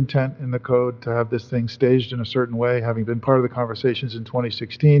clear intent in the code to have this thing staged in a certain way, having been part of the conversations in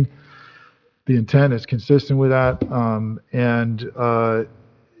 2016. The intent is consistent with that.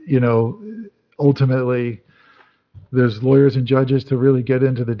 Ultimately, there's lawyers and judges to really get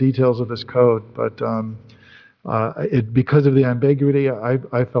into the details of this code, but because of the ambiguity,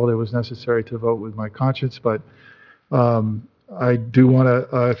 I felt it was necessary to vote with my conscience, but I do want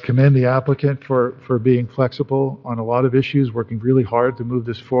to commend the applicant for being flexible on a lot of issues, working really hard to move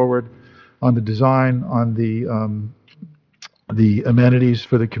this forward on the design, on the amenities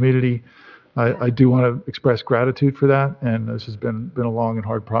for the community. I do want to express gratitude for that, and this has been a long and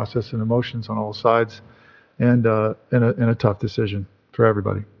hard process and emotions on all sides, and a tough decision for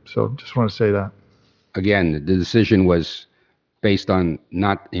everybody. So just want to say that. Again, the decision was based on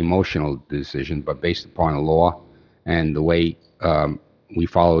not emotional decision, but based upon a law and the way we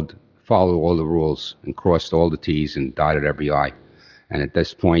followed all the rules and crossed all the T's and dotted every I. And at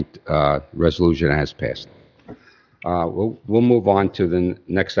this point, resolution has passed. We'll move on to the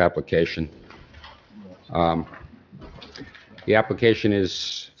next application. The application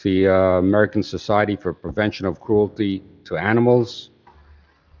is the American Society for Prevention of Cruelty to Animals.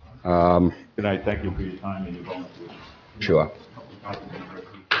 Good night. Thank you for your time and your volunteer. Sure.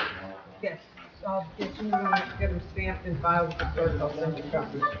 Yes, I'll get them stamped and filed with the clerk. I'll send you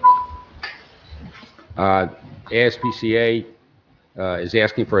copies. ASPCA is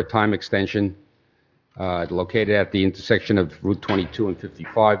asking for a time extension located at the intersection of Route 22 and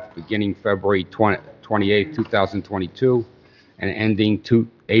 55, beginning February 28, 2022, and ending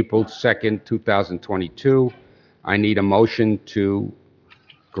April 2nd, 2022. I need a motion to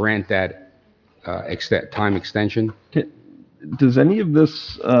grant that time extension. Does any of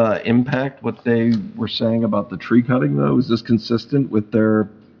this impact what they were saying about the tree cutting, though? Is this consistent with their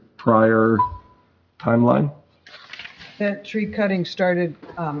prior timeline? That tree cutting started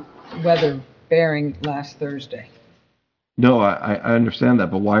weather bearing last Thursday. No, I understand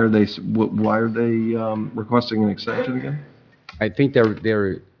that, but why are they requesting an extension again? I think I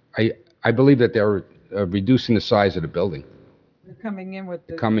believe that they're reducing the size of the building, They're coming in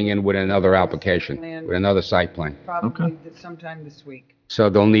with another application, with another site plan. Probably sometime this week. So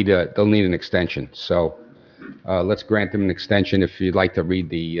they'll need an extension. So let's grant them an extension. If you'd like to read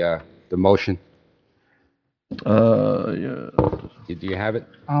the motion. Yeah. Do you have it?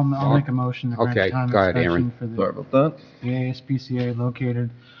 I'll Mark? make a motion to grant Okay, a time go ahead, extension Aaron. for Sorry about that. the ASPCA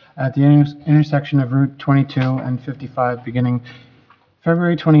located at the intersection of Route 22 and 55, beginning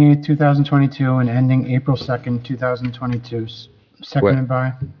February 28, 2022, and ending April 2nd, 2022. Seconded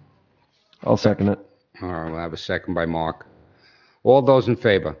by? I'll second it. All right, we'll have a second by Mark. All those in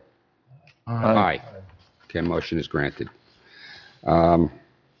favor? Aye. Okay, motion is granted.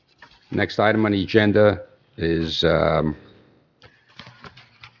 Next item on the agenda is, I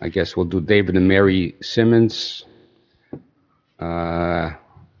guess we'll do David and Mary Simmons. The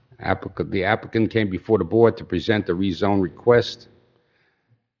applicant came before the board to present a rezone request,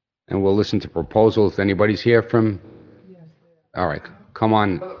 and we'll listen to proposals. Anybody's here from? All right, come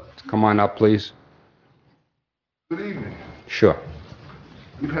on up, please. Good evening. Sure.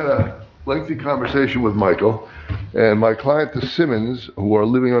 We've had a lengthy conversation with Michael, and my client, the Simmons, who are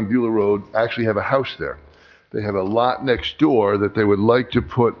living on Beulah Road, actually have a house there. They have a lot next door that they would like to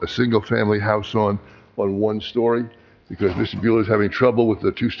put a single-family house on one story, because Mr. Beulah is having trouble with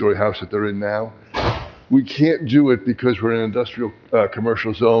the two-story house that they're in now. We can't do it because we're in an industrial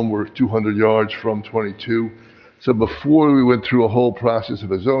commercial zone. We're 200 yards from 22. So before we went through a whole process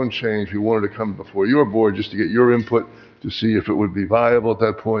of a zone change, we wanted to come before your board just to get your input to see if it would be viable at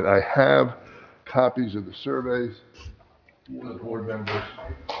that point. I have copies of the surveys for the board members.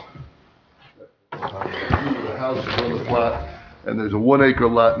 The house is on the plot, and there's a 1 acre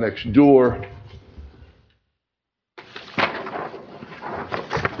lot next door.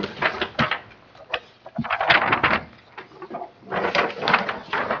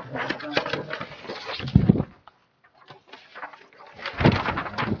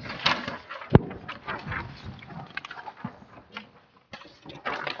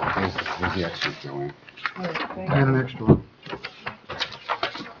 Where's the exit, Joanne? I got an extra one.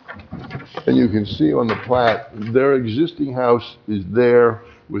 And you can see on the plat, their existing house is there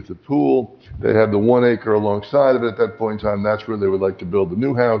with the pool. They have the 1 acre alongside of it at that point in time. That's where they would like to build the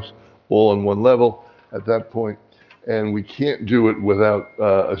new house, all on one level at that point. And we can't do it without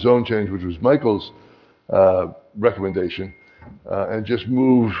a zone change, which was Michael's recommendation, and just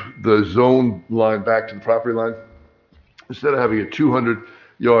move the zone line back to the property line. Instead of having it 200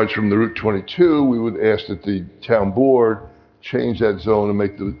 yards from the Route 22, we would ask that the town board change that zone and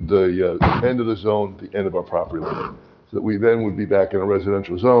make the end of the zone the end of our property line. So that we then would be back in a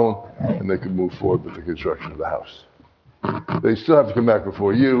residential zone and they could move forward with the construction of the house. They still have to come back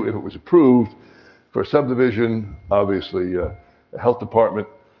before you if it was approved for subdivision, obviously a health department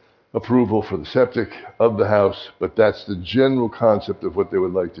approval for the septic of the house, but that's the general concept of what they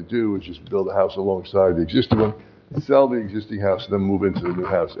would like to do, is just build a house alongside the existing one, sell the existing house, and then move into the new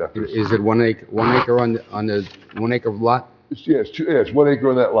house after. Is it 1 acre, 1 acre on the 1 acre lot? It's 1 acre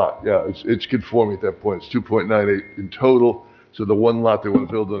on that lot. Yeah, it's conforming at that point. It's 2.98 in total. So the one lot they want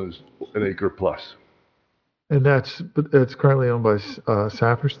to build on is an acre plus. And it's currently owned by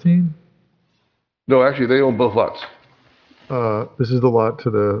Saperstein? No, actually, they own both lots. This is the lot to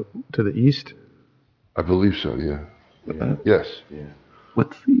the east? I believe so, yeah. Yes.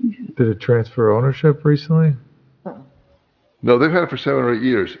 Did Did it transfer ownership recently? No, they've had it for 7 or 8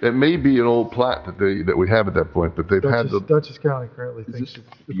 years. It may be an old plat that we have at that point, but they've had the. Dutchess County currently thinks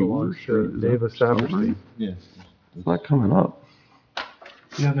it belongs to Davis Saperstein. Yes. It's not coming up.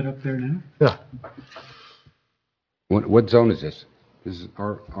 You have it up there now? Yeah. What zone is this? This is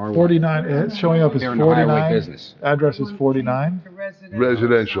R. 49, it's showing up as Here in the highway 49. business. Address is 49.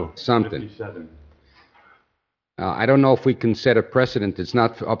 Residential. Something. I don't know if we can set a precedent. It's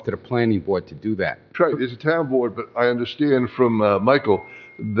not up to the planning board to do that. That's right, it's a town board, but I understand from Michael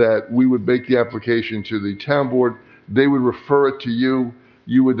that we would make the application to the town board. They would refer it to you.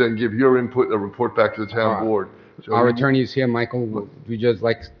 You would then give your input, a report back to the town board. So Our attorney is here, Michael. Would you just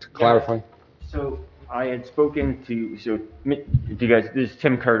like to clarify? So I had spoken to, you guys, this is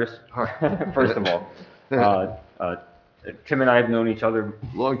Tim Curtis, first of all. Tim and I have known each other.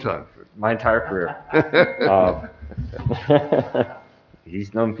 Long time. My entire career.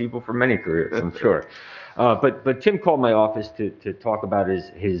 He's known people for many careers, I'm sure. But Tim called my office to talk about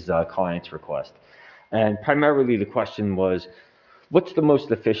his client's request. And primarily the question was, what's the most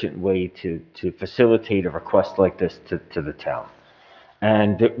efficient way to facilitate a request like this to the town?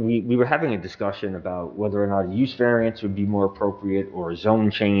 And we were having a discussion about whether or not a use variance would be more appropriate or a zone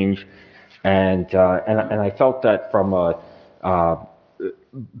change. And I felt that from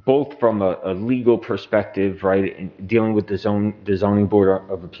both from a legal perspective, right, dealing with the zoning board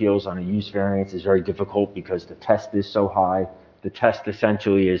of appeals on a use variance is very difficult because the test is so high The test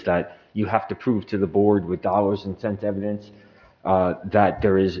essentially is that you have to prove to the board with dollars and cents evidence that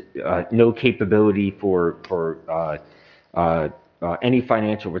there is no capability for any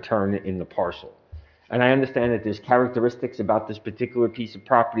financial return in the parcel. And I understand that there's characteristics about this particular piece of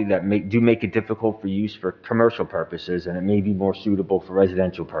property that do make it difficult for use for commercial purposes, and it may be more suitable for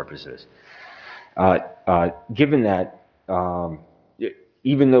residential purposes. Given that,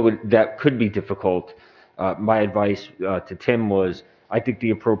 even though that could be difficult, my advice to Tim was, I think the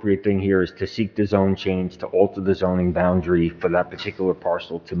appropriate thing here is to seek the zone change, to alter the zoning boundary for that particular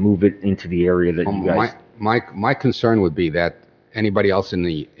parcel, to move it into the area that you guys... My concern would be that anybody else in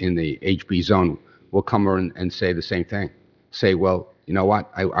the HB zone will come around and say the same thing. Say, well, you know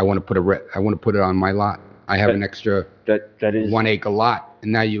what? I want to put it on my lot. I have an extra that is 1 acre lot,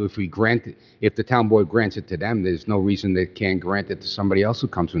 and now if the town board grants it to them, there's no reason they can't grant it to somebody else who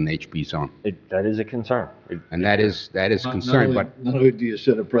comes from the HB zone. That is a concern. And that is concern. But not only do you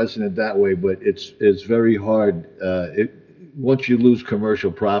set a precedent that way, but it's very hard. Once you lose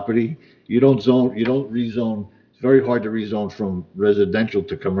commercial property, you don't rezone. It's very hard to rezone from residential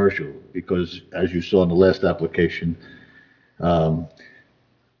to commercial because, as you saw in the last application,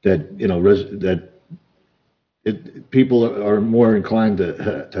 people are more inclined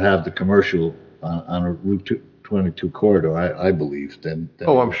to have the commercial on a Route 22 corridor, I believe, than.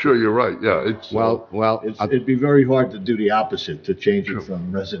 Oh, I'm sure you're right. Yeah, it'd be very hard to do the opposite, to change it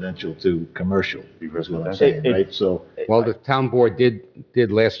from residential to commercial. Is what I'm saying, right? So. Well, the town board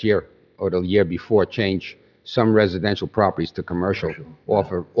did last year or the year before change some residential properties to commercial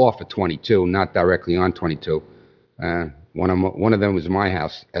off of 22, not directly on 22. One of them was my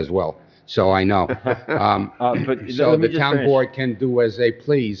house as well. So I know. So the town board can do as they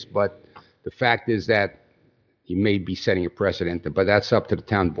please, but the fact is that you may be setting a precedent, but that's up to the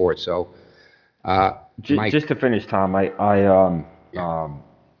town board. So, just to finish, Tom, again,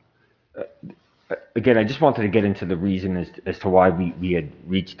 I just wanted to get into the reason as to why we had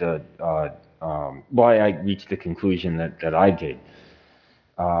reached why I reached the conclusion that I did.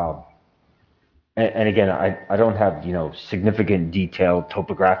 And again, I don't have, significant detailed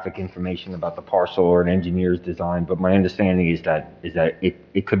topographic information about the parcel or an engineer's design, but my understanding is that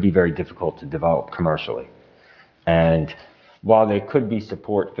it could be very difficult to develop commercially. And while there could be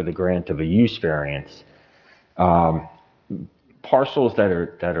support for the grant of a use variance, parcels that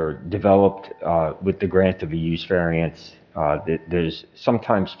are developed with the grant of a use variance, there's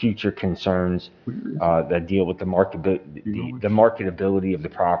sometimes future concerns that deal with the marketability of the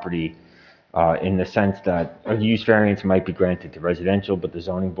property. In the sense that a use variance might be granted to residential, but the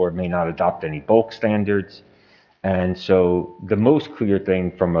zoning board may not adopt any bulk standards. And so the most clear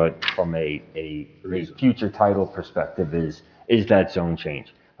thing from a future title perspective is that zone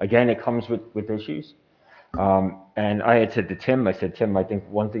change. Again, it comes with issues. And I had said to Tim, Tim, I think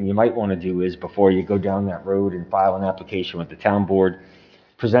one thing you might want to do is before you go down that road and file an application with the town board,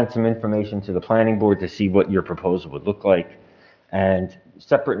 present some information to the planning board to see what your proposal would look like. And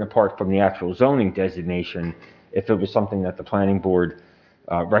separate and apart from the actual zoning designation, if it was something that the planning board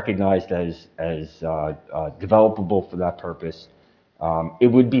recognized as developable for that purpose, it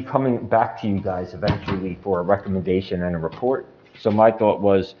would be coming back to you guys eventually for a recommendation and a report. So my thought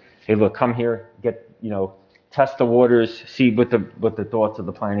was, hey, look, come here, test the waters, see what the thoughts of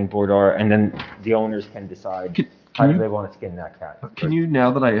the planning board are, and then the owners can decide how do they want to skin that cat. Can you,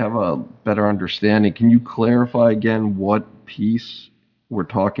 now that I have a better understanding, can you clarify again what piece we're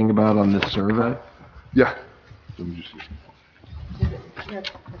talking about on this survey? Yeah. Let me just see.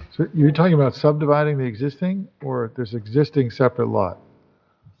 So you're talking about subdividing the existing, or there's existing separate lot?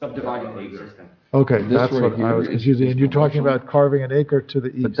 Subdividing the existing. Okay, This that's right what I here was is confusing. And you're talking about carving an acre to the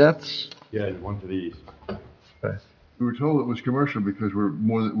east? But that's, Yeah, one to the east. Okay. We were told it was commercial because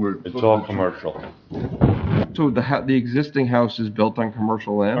It's all commercial. so the existing house is built on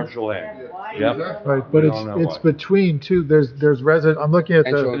commercial land? Commercial land. Yep. Right, but We don't know it's why. between two, there's I'm looking at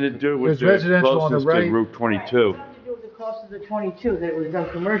Something to the, do with there's the residential on the closest to right. Route 22. Something to do with the cost of the 22, that it was done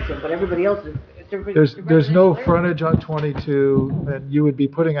commercial, but everybody else is. There's no frontage on 22, and you would be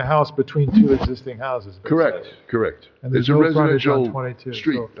putting a house between two existing houses. Correct. And there's It's a no frontage on residential 22.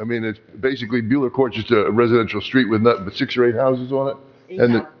 street. so- I mean, it's basically Bueller Court's just a residential street with nothing but 6 or 8 houses on it.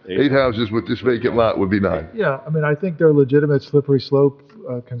 And the 8 houses with this vacant lot would be 9. Yeah, I mean, I think they're legitimate slippery slope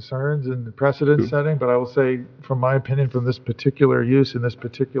concerns and precedent setting, but I will say, from my opinion, from this particular use in this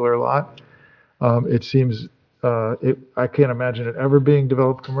particular lot, it seems, I can't imagine it ever being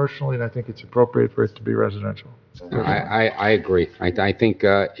developed commercially, and I think it's appropriate for it to be residential. I agree. I think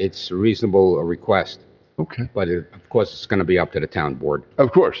it's a reasonable request. Okay. But of course, it's going to be up to the town board.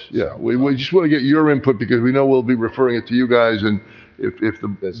 Of course, yeah. We just want to get your input because we know we'll be referring it to you guys, and if Does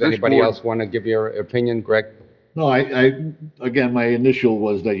this anybody board- else want to give your opinion, Greg? No, again, my initial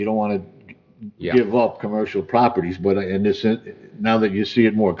was that you don't want to Yeah. give up commercial properties, but in this, now that you see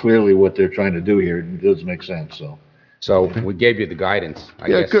it more clearly what they're trying to do here, it does make sense, so. So we gave you the guidance, I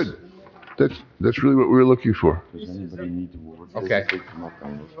Yeah, guess. good. That's really what we were looking for. Okay.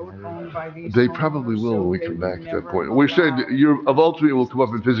 They probably will when we come back at that point. We said ultimately we'll come up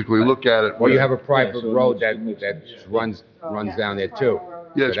and physically look at it. Well, you have a private road that runs down there too.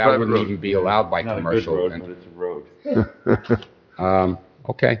 Yeah, So it's that private wouldn't road. even be allowed by Not a good commercial. road, but it's a road.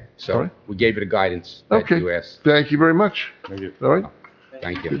 Okay, All so right. we gave you the guidance that Okay. you asked. Thank you very much. Thank you. All right.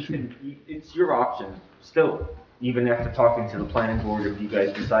 Thank you. It's your option, still, even after talking to the planning board, if you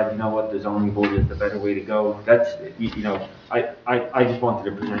guys decide, you know what, the zoning board is the better way to go, that's, I just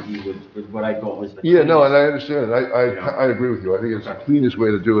wanted to present you with what I thought was the. Yeah, no, and I understand. I agree with you. I think it's the cleanest way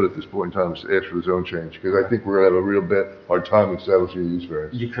to do it at this point in time is to ask for the zone change, because I think we're gonna have a real hard time establishing a use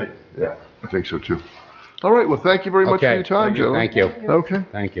variance. You could. Yeah, I think so too. All right, well, thank you very much for Okay. your time, Joe. Thank you. Okay.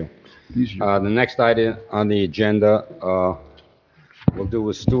 Thank you. Easy. The next item on the agenda, we'll do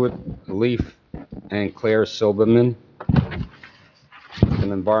with Stuart Leaf and Claire Silberman.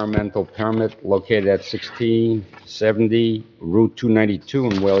 An environmental permit located at 1670 Route 292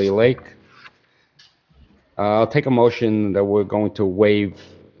 in Whaley Lake. I'll take a motion that we're going to waive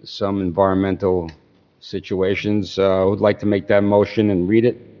some environmental situations. I would like to make that motion and read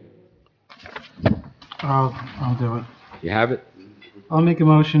it. I'll do it. You have it? I'll make a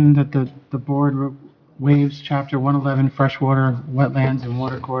motion that the board waives Chapter 111 freshwater, wetlands, and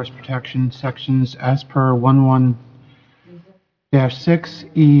watercourse protection sections as per 11-6E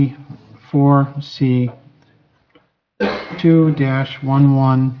 4C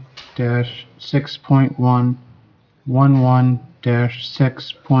 2-11-6.1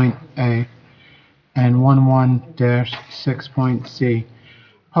 11-6.A and 11-6.C.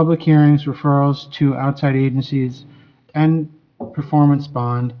 Public hearings, referrals to outside agencies, and performance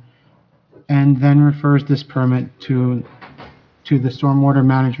bond, and then refers this permit to the stormwater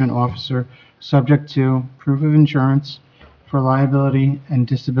management officer, subject to proof of insurance for liability and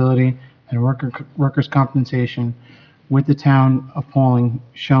disability and workers' compensation with the town of Pawling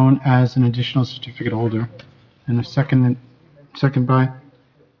shown as an additional certificate holder. And a second by?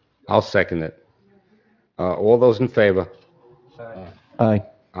 I'll second it. All those in favor? Aye.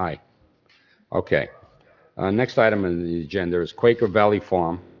 Aye. Okay. Next item on the agenda is Quaker Valley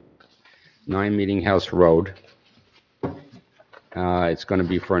Farm, 9 Meeting House Road. It's going to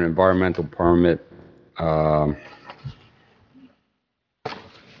be for an environmental permit.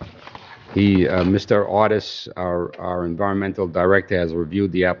 Mr. Artis, our environmental director, has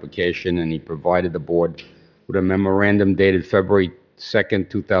reviewed the application, and he provided the board with a memorandum dated February 2nd,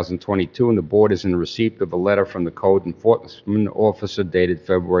 2022, and the board is in receipt of a letter from the code enforcement officer dated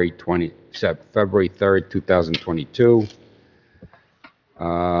February 3rd, 2022.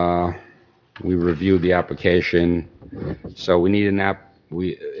 We reviewed the application, so we need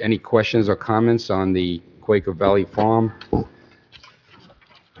any questions or comments on the Quaker Valley Farm?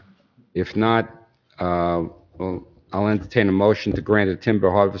 If not, I'll entertain a motion to grant a timber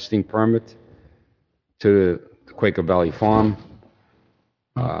harvesting permit to the Quaker Valley Farm.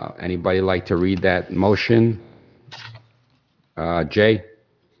 Anybody like to read that motion? Jay?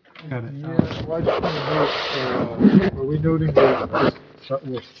 Got it. Well, I just want to note, are we noting that,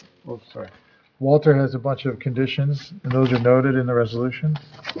 sorry. Walter has a bunch of conditions, and those are noted in the resolution?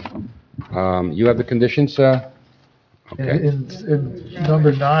 You have the conditions, okay. In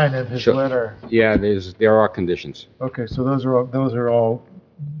number 9 in his Sure. letter. Yeah, there are conditions. Okay, so those are all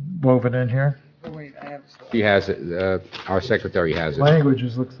woven in here? He has it, our secretary has it. Language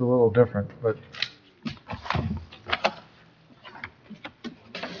looks a little different, but.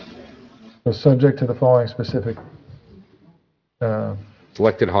 So subject to the following specific,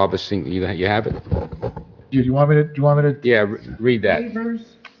 Selected harvesting, you have it? do you want me to? Yeah, read that.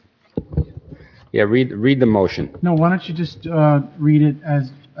 Yeah, read the motion. No, why don't you just read it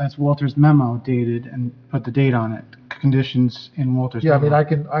as Walter's memo dated and put the date on it? Conditions in Walter's Yeah, I memo.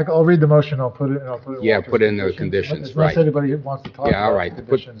 mean, I'll read the motion, I'll put it in Yeah, Walter's put in the conditions, Unless right. anybody wants to talk Yeah, all about right. the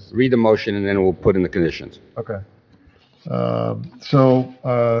conditions. Read the motion, and then we'll put in the conditions. Okay. I'll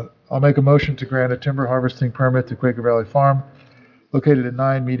make a motion to grant a timber harvesting permit to Quaker Valley Farm located at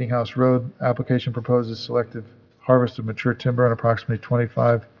 9 Meeting House Road. Application proposes selective harvest of mature timber on approximately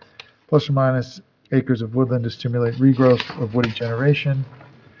 25 plus or minus acres of woodland to stimulate regrowth of woody generation.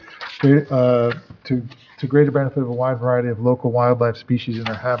 to greater benefit of a wide variety of local wildlife species and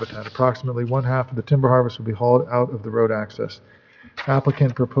their habitat. Approximately one half of the timber harvest will be hauled out of the road access.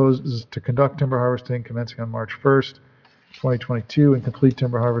 Applicant proposes to conduct timber harvesting commencing on March 1st, 2022, and complete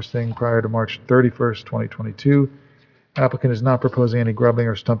timber harvesting prior to March 31st, 2022. Applicant is not proposing any grubbing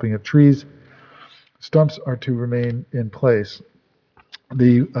or stumping of trees. Stumps are to remain in place.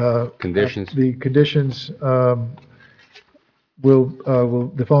 The Conditions. The conditions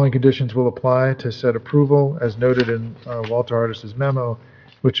the following conditions will apply to said approval, as noted in Walter Hardis's memo,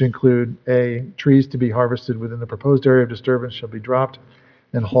 which include: A, trees to be harvested within the proposed area of disturbance shall be dropped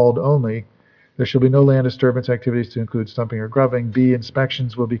and hauled only. There shall be no land disturbance activities to include stumping or grubbing. B,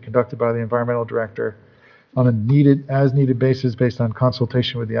 inspections will be conducted by the environmental director on a as-needed basis based on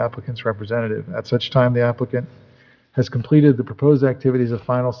consultation with the applicant's representative. At such time, the applicant has completed the proposed activities, a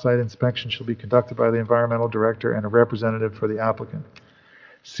final site inspection shall be conducted by the environmental director and a representative for the applicant.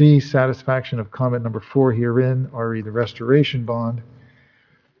 C, satisfaction of comment number 4 herein, re the restoration bond.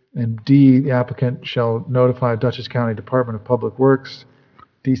 And D, the applicant shall notify Dutchess County Department of Public Works,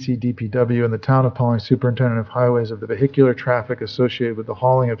 DC DPW, and the Town of Pawling Superintendent of Highways of the vehicular traffic associated with the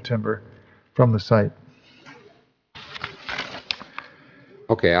hauling of timber from the site.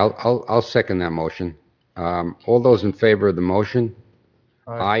 Okay, I'll second that motion. All those in favor of the motion?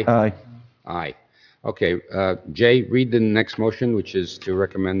 Aye. Aye. Aye. Okay, Jay, read the next motion, which is to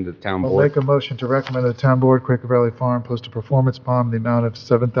recommend the town I'll board. make a motion to recommend the town board, Quaker Valley Farm, post a performance bond in the amount of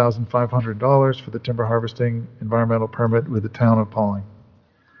 $7,500 for the timber harvesting environmental permit with the town of Pawling.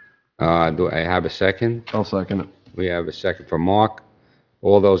 Do I have a second? I'll second it. We have a second from Mark.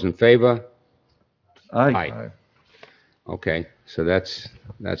 All those in favor? Aye. Aye. Okay, so that's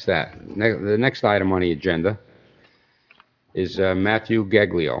that. The next item on the agenda is Matthew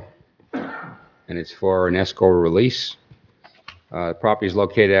Gaglio, and it's for an escrow release. The property is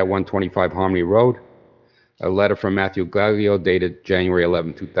located at 125 Harmony Road. A letter from Matthew Gaglio dated January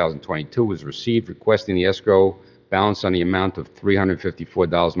 11, 2022 was received requesting the escrow balance on the amount of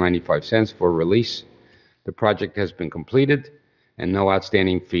 $354.95 for release. The project has been completed and no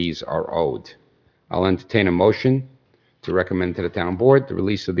outstanding fees are owed. I'll entertain a motion to recommend to the town board the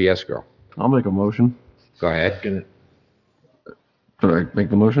release of the escrow. I'll make a motion. Go ahead. Should I make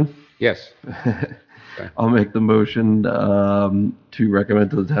the motion? Yes. I'll make the motion to recommend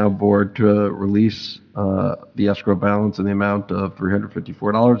to the town board to release the escrow balance in the amount of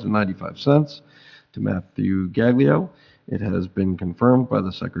 $354.95 to Matthew Gaglio. It has been confirmed by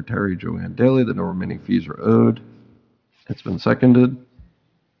the Secretary, Joanne Daly, that no remaining fees are owed. It's been seconded.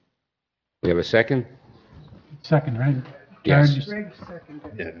 We have a second? Second, right? Yes. Jared just- Greg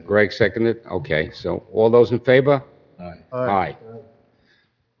seconded. Greg seconded? Okay, so all those in favor? Aye. Aye.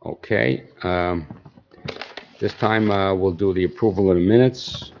 Okay, this time we'll do the approval of the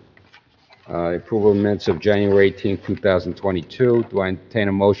minutes. Approval of the minutes of January 18th, 2022. Do I entertain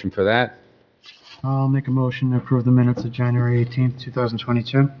a motion for that? I'll make a motion to approve the minutes of January 18th,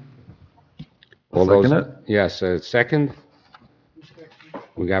 2022. All Second those, it. yes, second.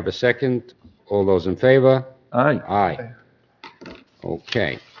 We have a second. All those in favor? Aye. Aye.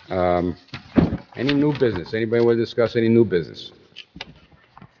 Okay. Any new business? Anybody want to discuss any new business?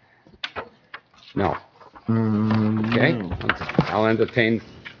 No. Okay. No. I'll entertain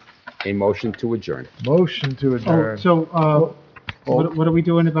a motion to adjourn. Motion to Oh, adjourn. so, what are we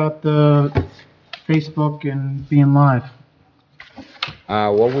doing about the Facebook and being live?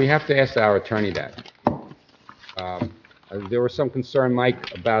 Well, we have to ask our attorney that. There was some concern,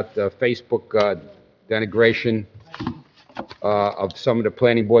 Mike, about Facebook denigration of some of the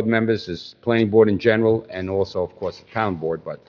planning board members, as planning board in general, and also, of course, the town board. But